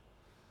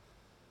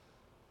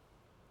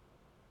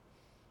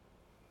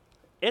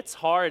 It's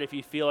hard if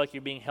you feel like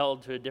you're being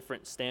held to a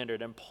different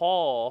standard. And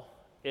Paul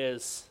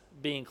is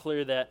being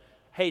clear that,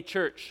 hey,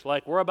 church,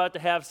 we're about to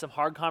have some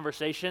hard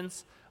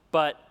conversations,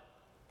 but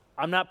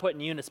I'm not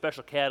putting you in a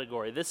special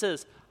category. This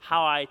is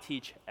how I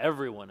teach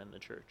everyone in the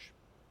church.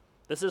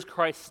 This is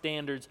Christ's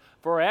standards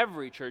for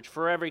every church,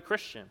 for every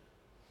Christian.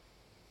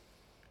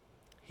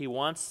 He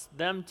wants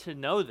them to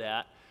know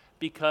that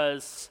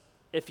because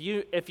if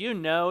you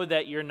know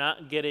that you're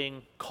not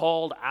getting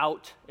called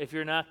out, if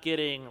you're not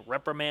getting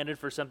reprimanded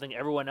for something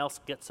everyone else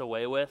gets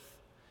away with,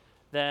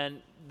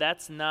 then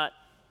that's not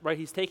right.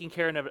 He's taking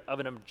care of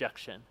an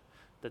objection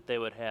that they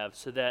would have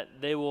so that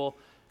they will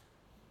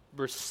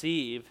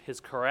receive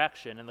his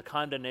correction and the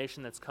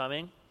condemnation that's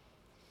coming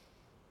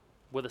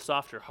with a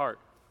softer heart,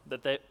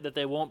 that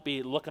they won't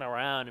be looking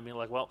around and being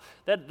like, well,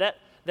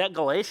 that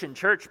Galatian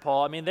church,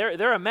 Paul,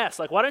 they're a mess.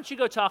 Why don't you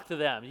go talk to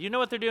them? You know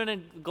what they're doing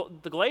in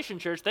the Galatian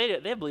church?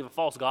 They believe a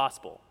false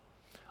gospel.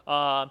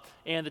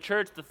 And the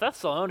church, the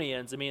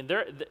Thessalonians,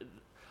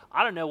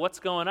 I don't know what's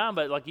going on,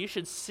 but you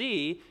should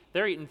see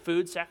they're eating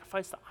food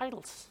sacrificed to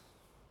idols.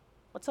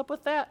 What's up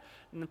with that?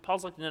 And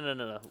Paul's like,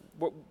 no.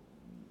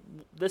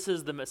 This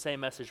is the same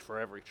message for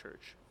every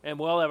church. And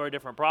we all have our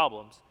different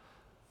problems.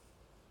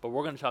 But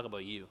we're going to talk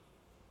about you.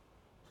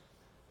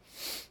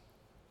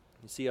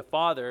 You see, a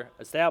father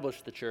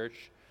established the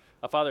church.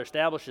 A father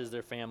establishes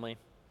their family.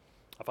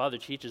 A father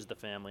teaches the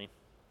family.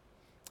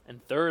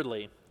 And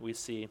thirdly, we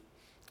see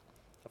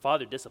a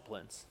father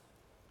disciplines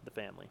the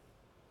family.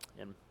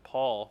 And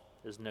Paul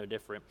is no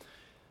different.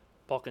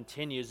 Paul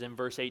continues in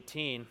verse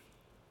 18,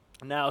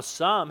 now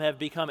some have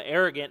become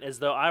arrogant as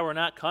though I were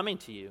not coming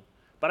to you.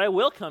 But I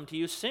will come to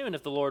you soon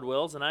if the Lord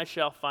wills, and I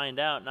shall find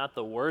out not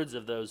the words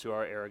of those who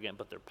are arrogant,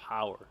 but their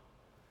power.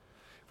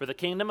 For the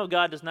kingdom of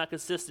God does not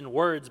consist in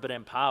words, but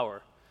in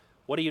power.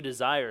 What do you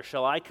desire?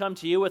 Shall I come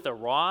to you with a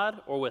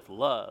rod or with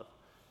love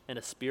and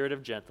a spirit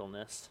of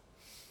gentleness?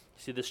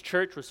 You see, this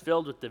church was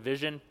filled with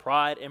division,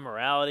 pride,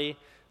 immorality.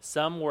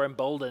 Some were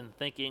emboldened,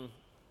 thinking,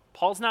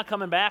 Paul's not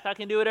coming back. I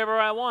can do whatever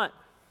I want.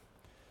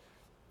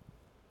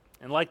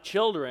 And like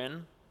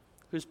children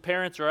whose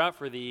parents are out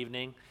for the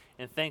evening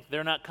and think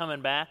they're not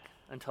coming back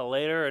until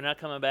later or not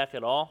coming back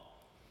at all,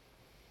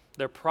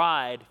 Their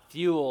pride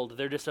fueled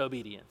their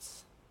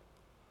disobedience.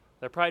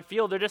 Their pride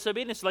fueled their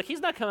disobedience. Like,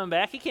 he's not coming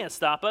back. He can't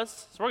stop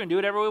us. So we're going to do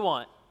whatever we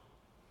want.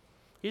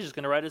 He's just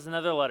going to write us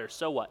another letter.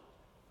 So what?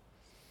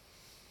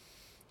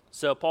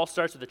 So Paul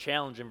starts with a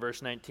challenge in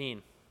verse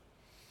 19.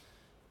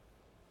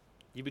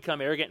 You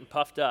become arrogant and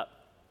puffed up,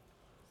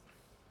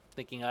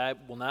 thinking, I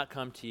will not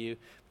come to you.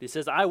 But he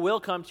says, I will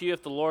come to you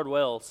if the Lord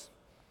wills.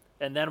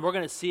 And then we're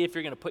going to see if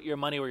you're going to put your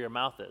money where your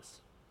mouth is.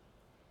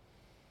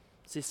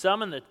 See,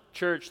 some in the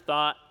church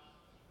thought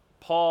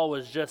Paul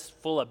was just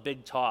full of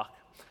big talk.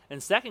 In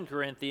 2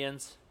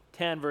 Corinthians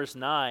 10, verse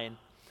 9,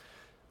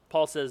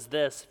 Paul says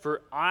this,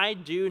 for I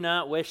do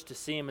not wish to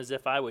seem as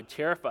if I would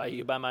terrify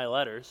you by my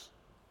letters.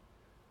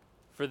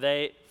 For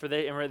they,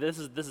 and this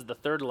is the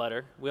third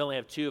letter. We only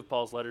have 2 of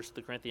Paul's letters to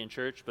the Corinthian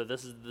church, but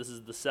this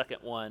is the second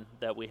one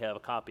that we have a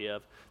copy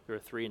of. There are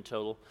 3 in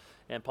total.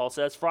 And Paul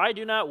says, for I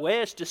do not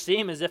wish to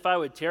seem as if I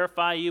would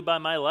terrify you by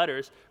my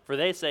letters, for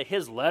they say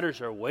his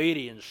letters are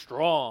weighty and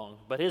strong,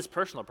 but his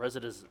personal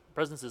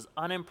presence is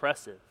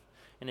unimpressive,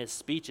 and his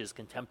speech is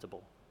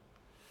contemptible.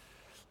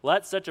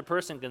 Let such a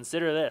person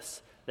consider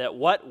this, that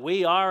what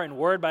we are in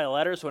word by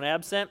letters when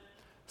absent,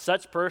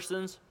 such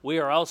persons we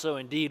are also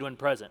indeed when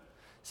present.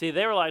 See,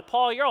 they were like,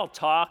 Paul, you're all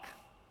talk.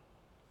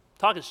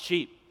 Talk is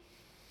cheap.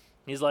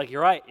 He's like,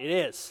 you're right, it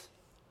is.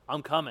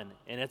 I'm coming,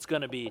 and it's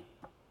going to be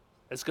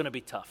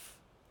tough.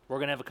 We're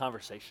going to have a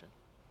conversation,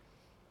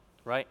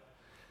 right?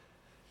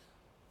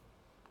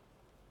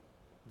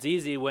 It's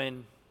easy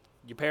when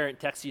your parent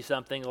texts you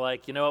something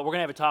like, you know what, we're going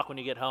to have a talk when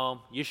you get home.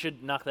 You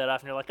should knock that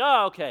off. And you're like,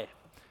 oh, okay.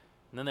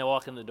 And then they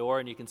walk in the door,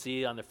 and you can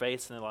see on their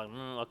face, and they're like,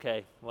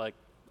 okay, like,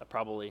 I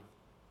probably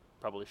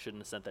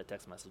shouldn't have sent that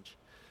text message.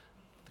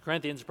 The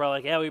Corinthians are probably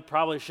like, yeah, we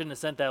probably shouldn't have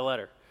sent that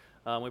letter.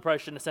 We probably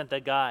shouldn't have sent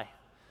that guy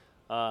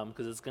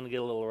because it's going to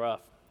get a little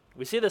rough.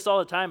 We see this all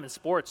the time in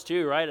sports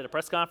too, right, at a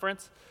press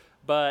conference.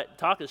 But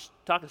talk is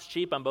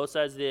cheap on both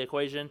sides of the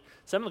equation.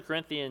 Some of the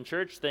Corinthian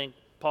church think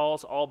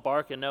Paul's all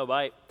bark and no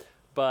bite,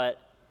 but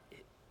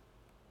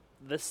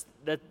this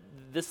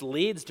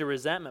leads to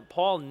resentment.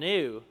 Paul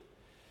knew,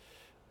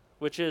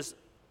 which is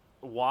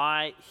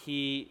why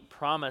he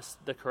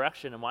promised the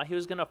correction and why he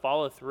was going to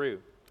follow through.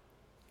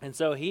 And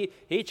so he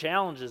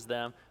challenges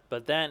them,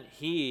 but then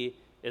he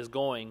is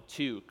going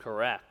to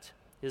correct.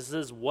 He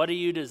says, what do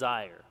you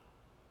desire?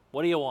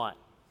 What do you want?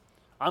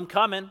 I'm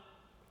coming.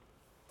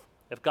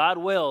 If God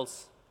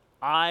wills,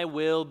 I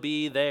will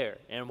be there.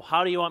 And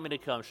how do you want me to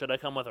come? Should I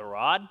come with a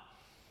rod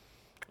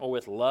or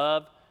with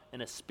love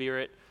and a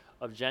spirit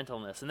of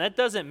gentleness? And that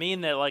doesn't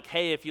mean that, like,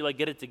 hey, if you like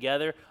get it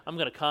together, I'm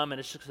going to come and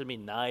it's just going to be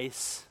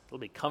nice. It'll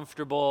be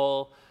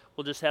comfortable.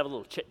 We'll just have a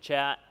little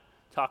chit-chat,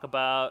 talk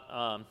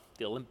about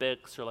the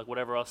Olympics or like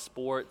whatever else,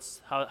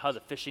 sports, how the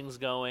fishing's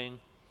going.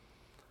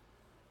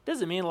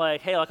 Doesn't mean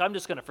like, hey, like I'm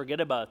just going to forget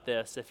about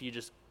this if you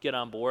just get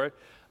on board.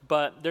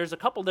 But there's a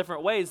couple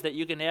different ways that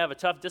you can have a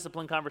tough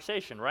discipline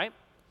conversation, right?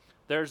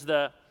 There's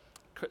the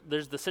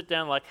sit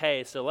down like,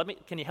 hey, so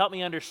can you help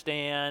me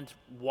understand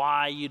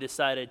why you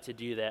decided to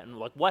do that and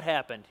like what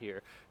happened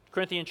here?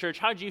 Corinthian church,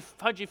 how'd you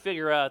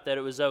figure out that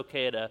it was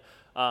okay to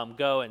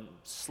go and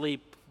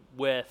sleep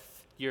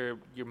with your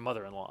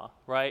mother-in-law,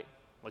 right?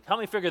 Like, help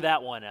me figure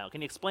that one out.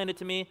 Can you explain it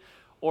to me?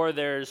 Or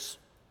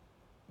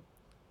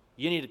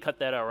you need to cut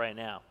that out right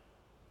now,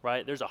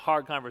 right? There's a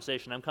hard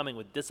conversation. I'm coming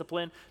with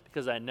discipline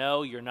because I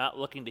know you're not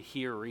looking to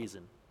hear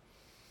reason.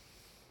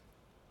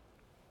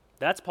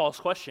 That's Paul's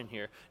question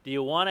here. Do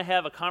you want to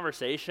have a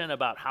conversation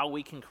about how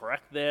we can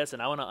correct this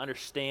and I want to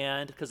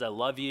understand because I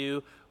love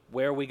you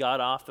where we got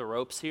off the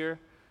ropes here?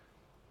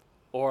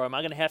 Or am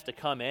I going to have to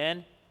come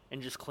in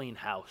and just clean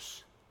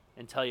house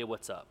and tell you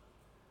what's up?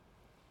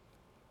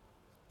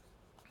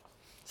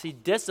 See,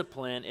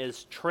 discipline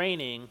is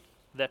training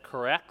that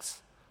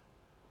corrects,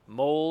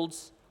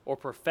 molds, or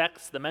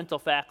perfects the mental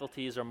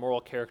faculties or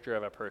moral character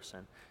of a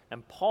person.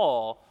 And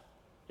Paul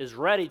is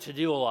ready to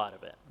do a lot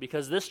of it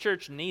because this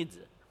church needs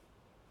it.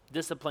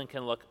 Discipline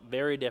can look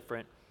very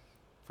different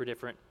for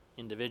different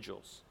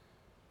individuals.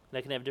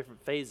 They can have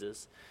different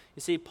phases.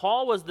 You see,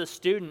 Paul's a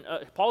student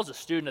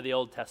of the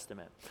Old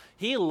Testament.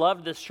 He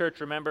loved this church,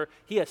 remember?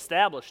 He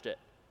established it.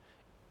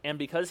 And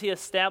because he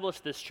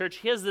established this church,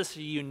 he has this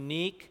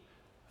unique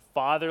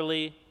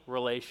fatherly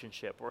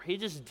relationship where he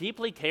just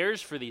deeply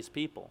cares for these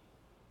people.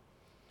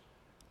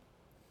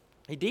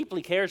 He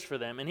deeply cares for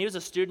them, and he was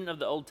a student of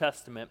the Old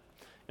Testament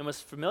and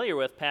was familiar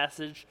with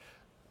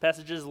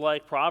passages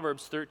like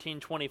Proverbs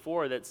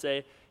 13:24 that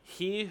say,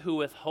 "He who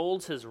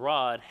withholds his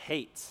rod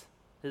hates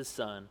his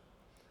son,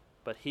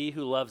 but he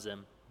who loves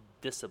him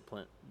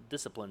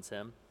disciplines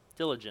him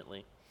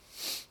diligently."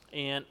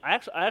 And I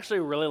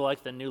actually really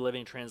like the New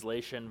Living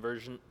Translation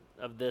version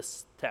of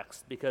this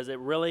text because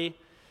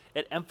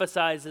it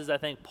emphasizes, I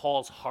think,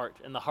 Paul's heart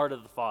and the heart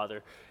of the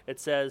Father. It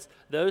says,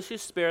 "Those who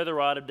spare the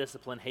rod of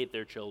discipline hate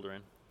their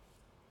children.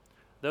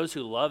 Those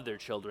who love their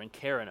children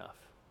care enough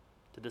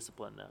to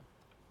discipline them."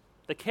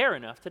 They care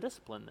enough to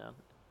discipline them.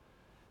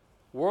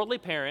 Worldly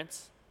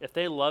parents, if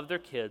they love their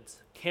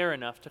kids, care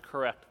enough to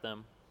correct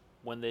them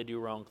when they do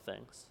wrong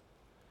things.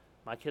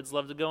 My kids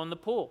love to go in the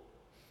pool.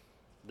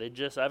 I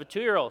have a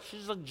 2-year-old. She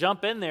just like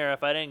jump in there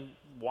if I didn't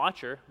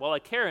watch her. Well, I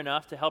care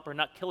enough to help her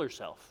not kill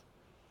herself,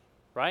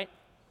 right?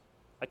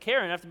 I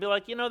care enough to be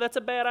like, that's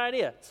a bad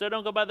idea. So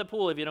don't go by the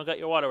pool if you don't got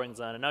your water wings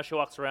on. And now she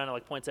walks around and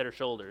like points at her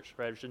shoulders,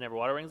 right? She doesn't have her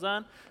water wings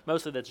on.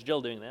 Mostly that's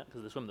Jill doing that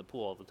because they swim in the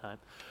pool all the time.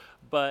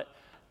 But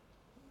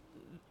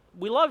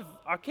we love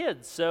our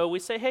kids, so we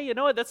say, hey, you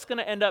know what? That's going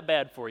to end up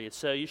bad for you,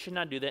 so you should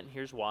not do that, and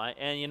here's why.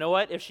 And you know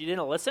what? If she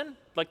didn't listen,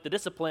 like the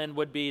discipline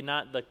would be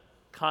not the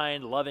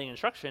kind, loving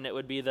instruction. It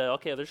would be there's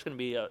going to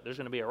be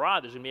a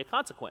rod, there's going to be a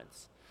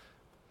consequence.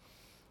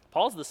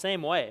 Paul's the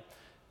same way.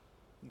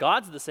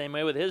 God's the same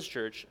way with his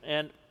church.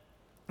 And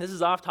this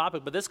is off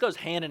topic, but this goes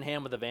hand in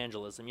hand with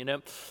evangelism.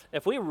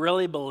 If we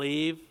really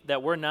believe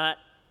that we're not,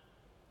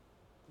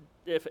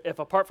 if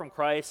apart from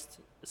Christ,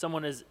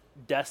 someone is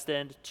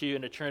destined to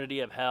an eternity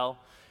of hell,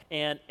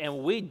 and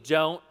we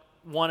don't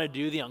want to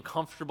do the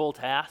uncomfortable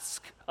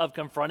task of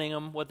confronting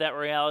them with that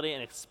reality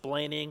and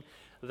explaining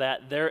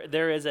that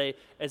there is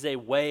a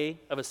way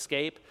of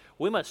escape,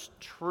 we must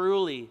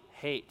truly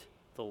hate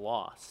the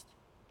lost.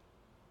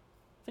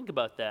 Think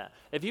about that.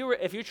 If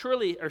you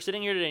truly are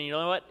sitting here today and you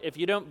know what? If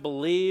you don't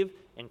believe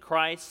in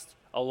Christ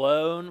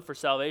alone for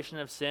salvation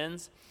of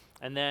sins,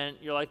 and then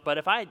you're like, but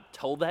if I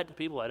told that to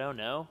people I don't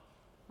know,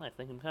 I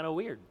think I'm kind of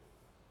weird.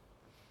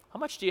 How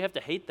much do you have to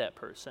hate that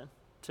person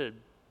to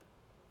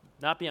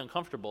not be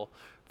uncomfortable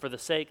for the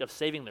sake of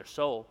saving their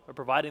soul or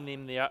providing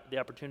them the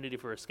opportunity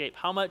for escape?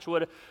 How much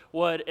would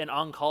an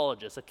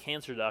oncologist, a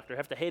cancer doctor,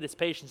 have to hate his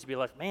patients to be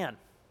like, man,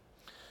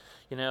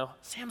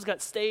 Sam's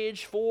got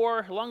stage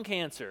 4 lung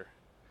cancer,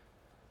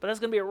 but that's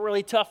going to be a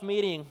really tough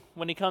meeting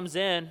when he comes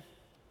in,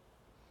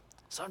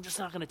 so I'm just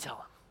not going to tell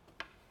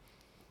him.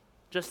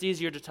 Just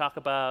easier to talk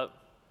about,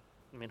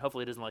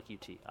 hopefully he doesn't like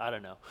UT. I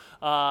don't know.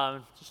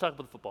 Just talk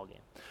about the football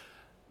game.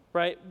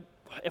 Right?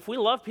 If we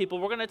love people,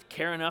 we're going to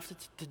care enough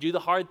to do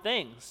the hard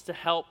things to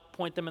help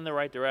point them in the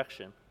right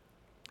direction.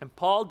 And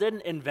Paul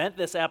didn't invent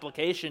this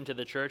application to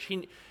the church.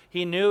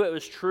 He knew it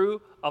was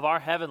true of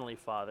our Heavenly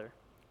Father.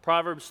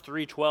 Proverbs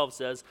 3:12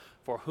 says,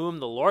 "For whom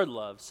the Lord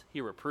loves,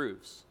 he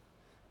reproves,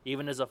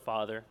 even as a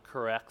father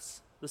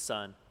corrects the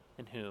son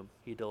in whom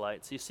he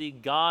delights." You see,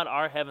 God,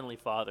 our Heavenly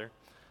Father,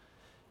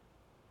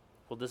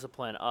 will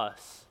discipline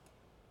us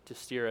to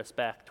steer us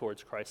back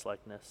towards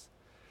Christ-likeness.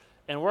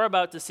 And we're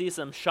about to see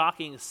some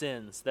shocking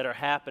sins that are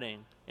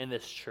happening in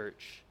this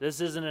church. This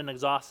isn't an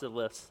exhaustive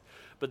list,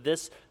 but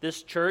this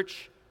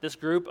church, this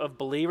group of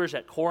believers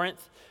at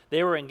Corinth,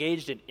 they were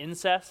engaged in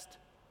incest,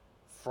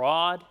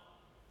 fraud,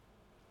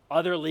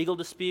 other legal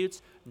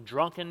disputes,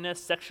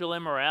 drunkenness, sexual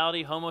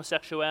immorality,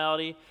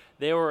 homosexuality.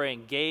 They were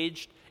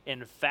engaged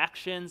in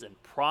factions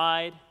and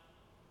pride.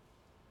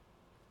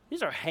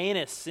 These are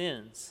heinous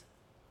sins.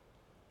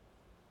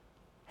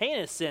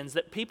 Heinous sins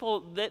that people,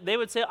 they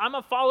would say, I'm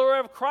a follower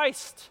of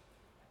Christ,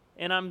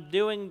 and I'm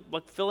doing,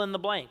 fill in the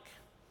blank.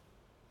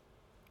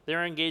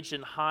 They're engaged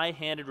in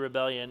high-handed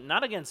rebellion,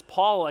 not against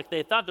Paul like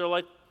they thought. They're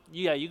like,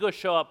 yeah, you go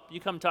show up,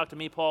 you come talk to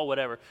me, Paul,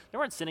 whatever. They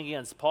weren't sinning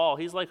against Paul.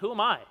 He's like, who am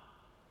I?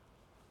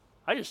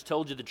 I just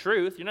told you the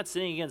truth. You're not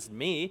sinning against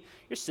me.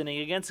 You're sinning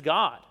against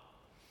God.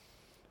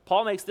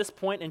 Paul makes this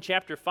point in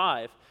chapter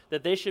 5,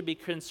 that they should be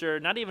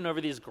concerned not even over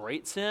these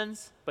great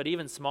sins, but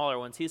even smaller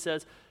ones. He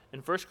says, in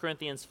 1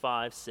 Corinthians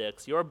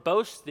 5:6, your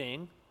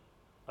boasting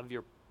of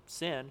your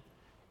sin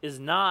is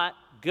not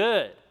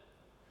good.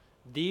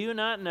 Do you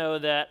not know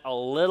that a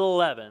little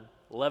leaven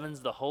leavens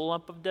the whole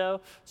lump of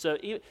dough? So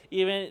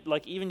even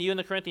you in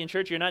the Corinthian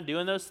church, you're not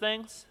doing those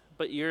things,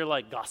 but you're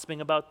gossiping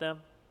about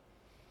them.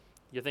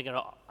 You're thinking,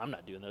 oh, I'm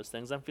not doing those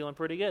things. I'm feeling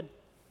pretty good.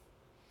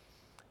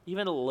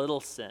 Even a little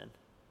sin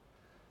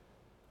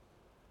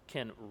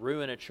can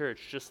ruin a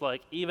church, just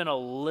like even a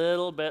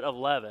little bit of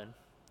leaven.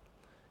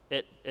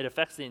 It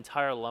affects the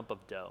entire lump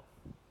of dough,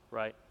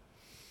 right?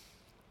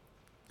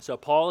 So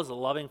Paul is a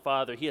loving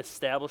father. He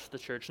established the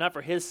church, not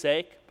for his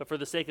sake, but for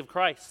the sake of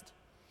Christ.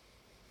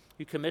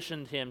 He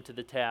commissioned him to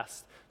the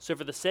task. So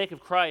for the sake of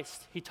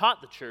Christ, he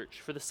taught the church.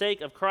 For the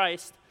sake of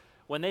Christ,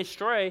 when they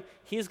stray,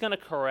 he's going to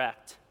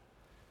correct.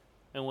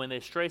 And when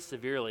they stray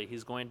severely,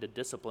 he's going to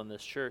discipline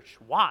this church.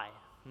 Why?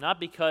 Not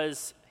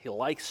because he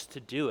likes to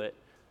do it,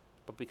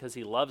 but because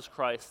he loves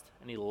Christ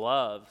and he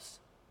loves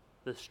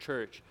this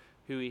church,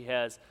 who he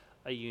has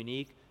a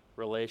unique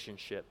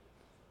relationship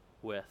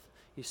with.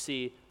 You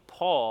see,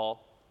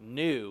 Paul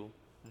knew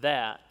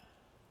that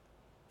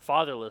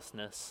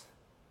fatherlessness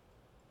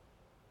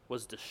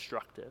was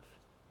destructive.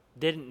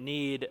 Didn't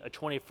need a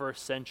 21st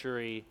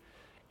century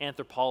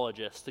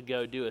anthropologist to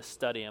go do a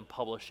study and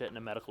publish it in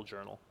a medical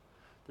journal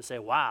to say,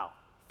 wow,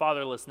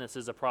 fatherlessness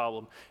is a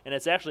problem. And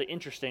it's actually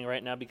interesting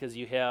right now because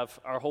you have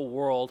our whole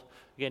world,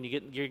 again,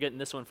 you're getting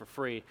this one for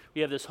free.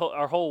 We have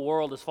our whole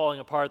world is falling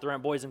apart. There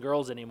aren't boys and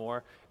girls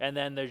anymore. And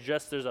then there's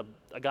a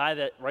guy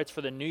that writes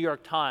for the New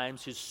York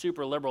Times who's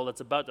super liberal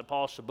that's about to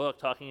polish a book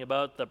talking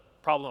about the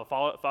problem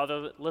of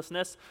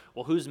fatherlessness.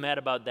 Well, who's mad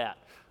about that?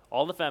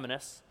 All the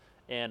feminists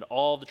and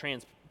all the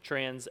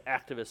trans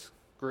activist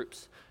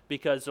groups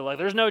because they're like,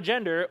 there's no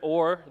gender,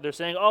 or they're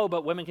saying, oh,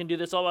 but women can do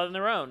this all on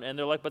their own. And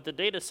they're like, but the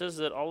data says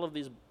that all of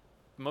these,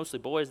 mostly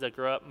boys that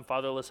grow up in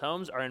fatherless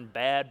homes, are in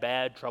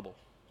bad trouble.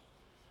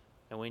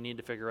 And we need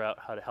to figure out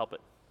how to help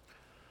it.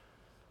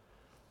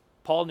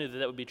 Paul knew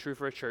that would be true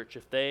for a church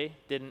if they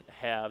didn't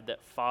have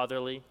that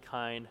fatherly,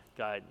 kind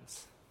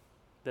guidance,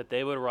 that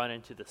they would run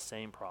into the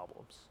same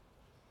problems.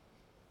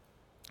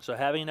 So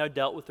having now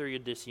dealt with their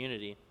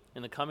disunity,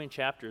 in the coming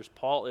chapters,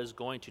 Paul is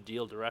going to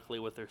deal directly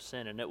with their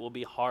sin, and it will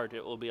be hard.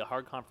 It will be a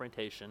hard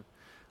confrontation,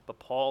 but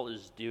Paul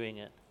is doing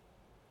it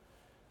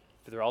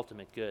for their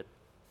ultimate good.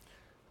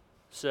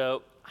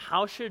 So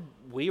how should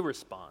we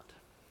respond?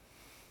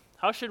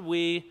 How should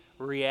we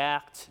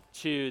react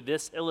to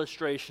this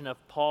illustration of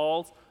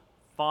Paul's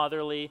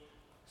fatherly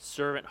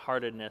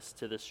servant-heartedness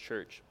to this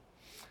church?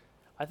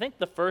 I think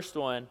the first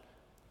one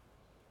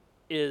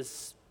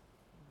should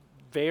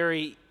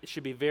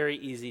be very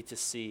easy to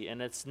see,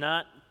 and it's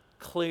not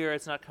clear,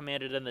 it's not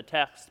commanded in the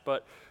text,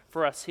 but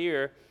for us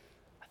here,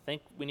 I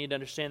think we need to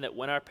understand that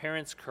when our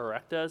parents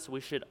correct us, we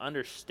should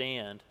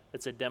understand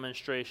it's a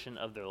demonstration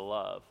of their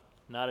love,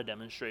 not a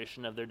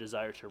demonstration of their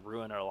desire to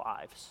ruin our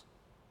lives.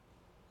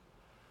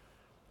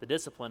 They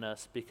discipline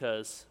us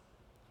because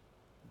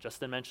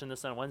Justin mentioned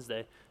this on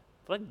Wednesday,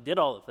 did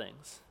all the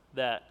things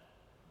that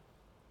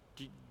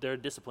they're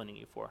disciplining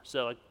you for.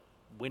 So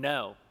we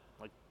know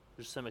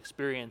there's some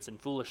experience and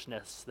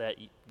foolishness that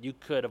you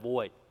could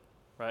avoid,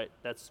 right?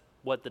 That's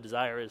what the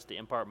desire is to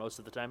impart most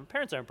of the time.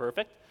 Parents aren't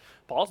perfect.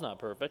 Paul's not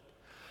perfect.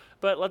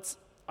 But let's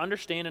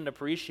understand and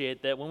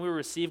appreciate that when we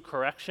receive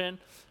correction,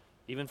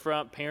 even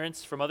from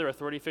parents, from other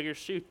authority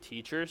figures too,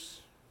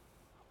 teachers,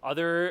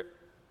 other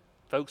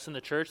folks in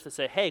the church that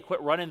say, hey,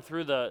 quit running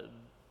through the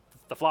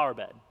flower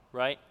bed,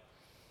 right?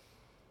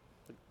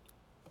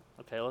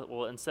 Okay,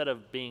 well, instead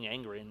of being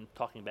angry and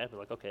talking back, we're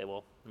like, okay,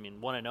 well,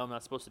 one, I know I'm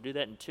not supposed to do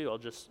that, and two, I'll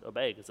just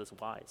obey because it's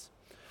wise.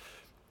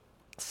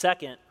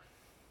 Second,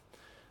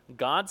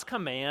 God's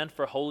command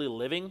for holy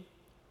living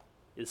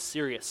is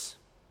serious.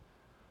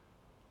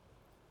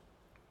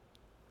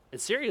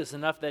 It's serious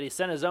enough that he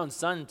sent his own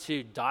son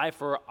to die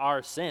for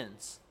our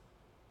sins.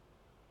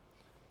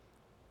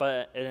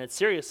 And it's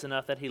serious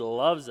enough that he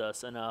loves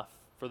us enough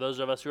for those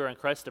of us who are in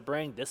Christ to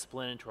bring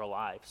discipline into our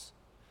lives,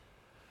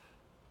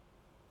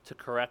 to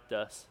correct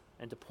us,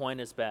 and to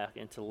point us back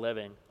into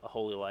living a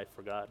holy life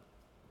for God.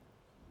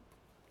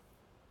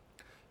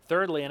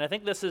 Thirdly, and I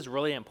think this is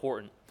really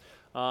important,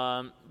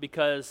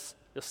 because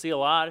you'll see a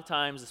lot of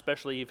times,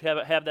 especially you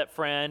have that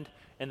friend,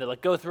 and they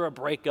go through a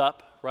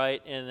breakup,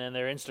 right? And then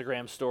their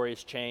Instagram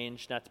stories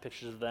change, not the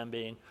pictures of them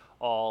being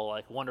all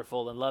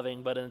wonderful and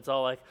loving, but it's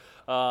all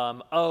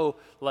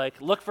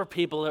look for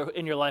people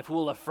in your life who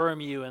will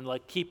affirm you and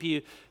keep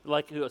you,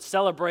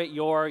 celebrate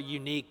your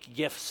unique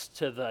gifts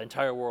to the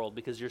entire world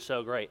because you're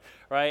so great,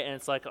 right? And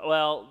it's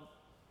well,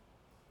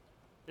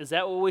 is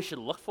that what we should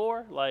look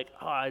for?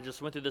 I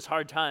just went through this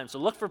hard time, so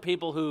look for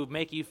people who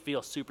make you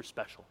feel super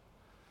special.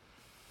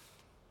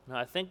 No,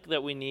 I think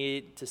that we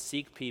need to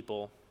seek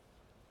people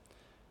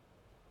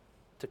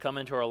to come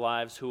into our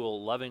lives who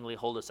will lovingly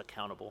hold us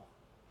accountable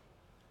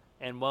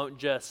and won't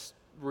just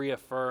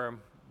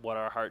reaffirm what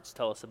our hearts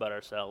tell us about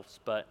ourselves,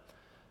 but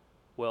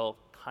will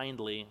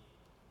kindly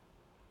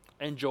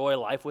enjoy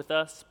life with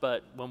us.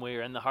 But when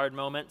we're in the hard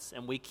moments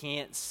and we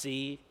can't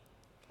see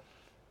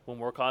when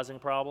we're causing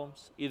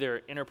problems,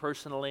 either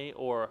interpersonally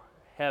or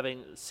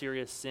having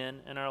serious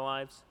sin in our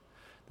lives,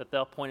 that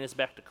they'll point us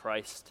back to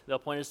Christ. They'll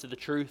point us to the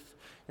truth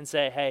and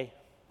say, hey,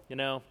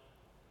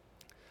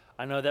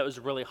 I know that was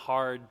a really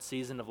hard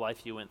season of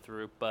life you went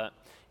through, but,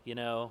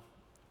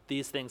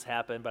 these things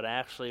happen, but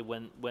actually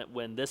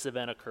when this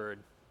event occurred,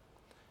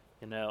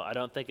 I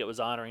don't think it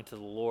was honoring to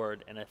the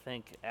Lord, and I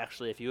think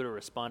actually if you would have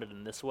responded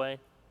in this way,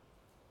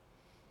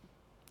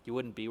 you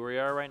wouldn't be where you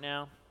are right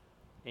now.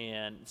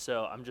 And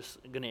so I'm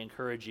just going to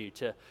encourage you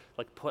to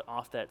put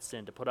off that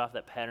sin, to put off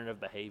that pattern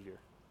of behavior.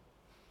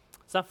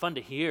 It's not fun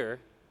to hear,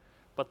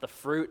 but the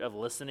fruit of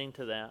listening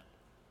to that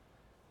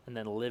and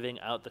then living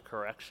out the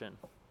correction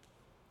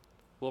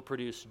will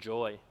produce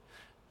joy.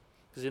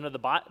 Because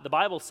the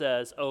Bible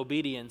says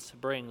obedience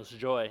brings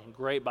joy.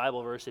 Great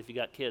Bible verse if you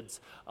got kids.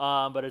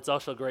 But it's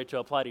also great to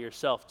apply to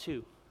yourself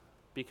too.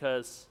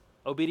 Because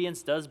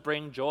obedience does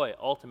bring joy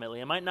ultimately.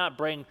 It might not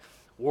bring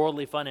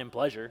worldly fun and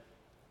pleasure.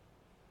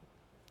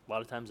 A lot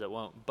of times it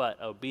won't.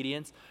 But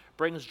obedience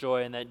brings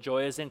joy, and that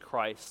joy is in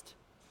Christ,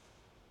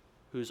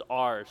 who's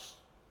ours,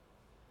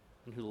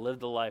 and who lived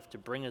the life to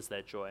bring us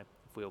that joy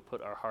if we will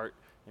put our heart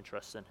and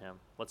trust in him.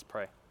 Let's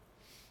pray.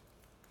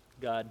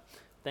 God,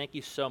 thank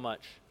you so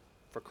much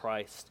for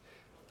Christ.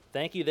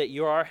 Thank you that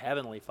you are our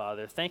heavenly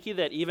Father. Thank you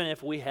that even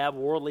if we have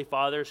worldly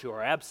fathers who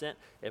are absent,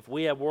 if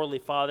we have worldly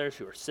fathers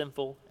who are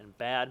sinful and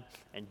bad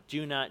and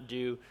do not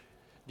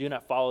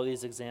follow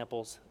these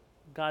examples,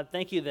 God,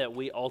 thank you that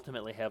we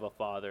ultimately have a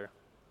Father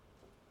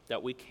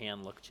that we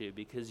can look to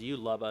because you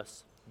love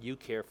us, you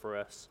care for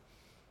us,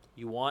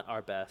 you want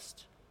our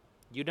best.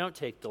 You don't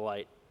take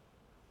delight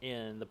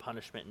in the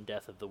punishment and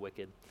death of the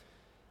wicked.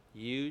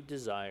 You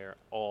desire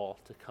all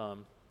to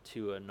come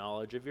to a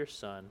knowledge of your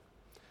Son,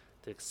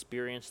 to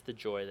experience the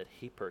joy that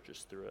he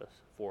purchased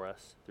for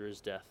us through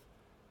his death,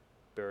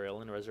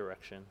 burial, and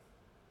resurrection.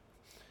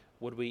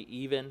 Would we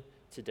even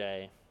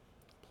today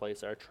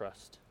place our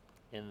trust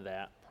in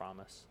that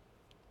promise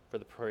for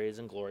the praise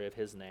and glory of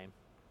his name?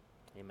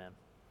 Amen.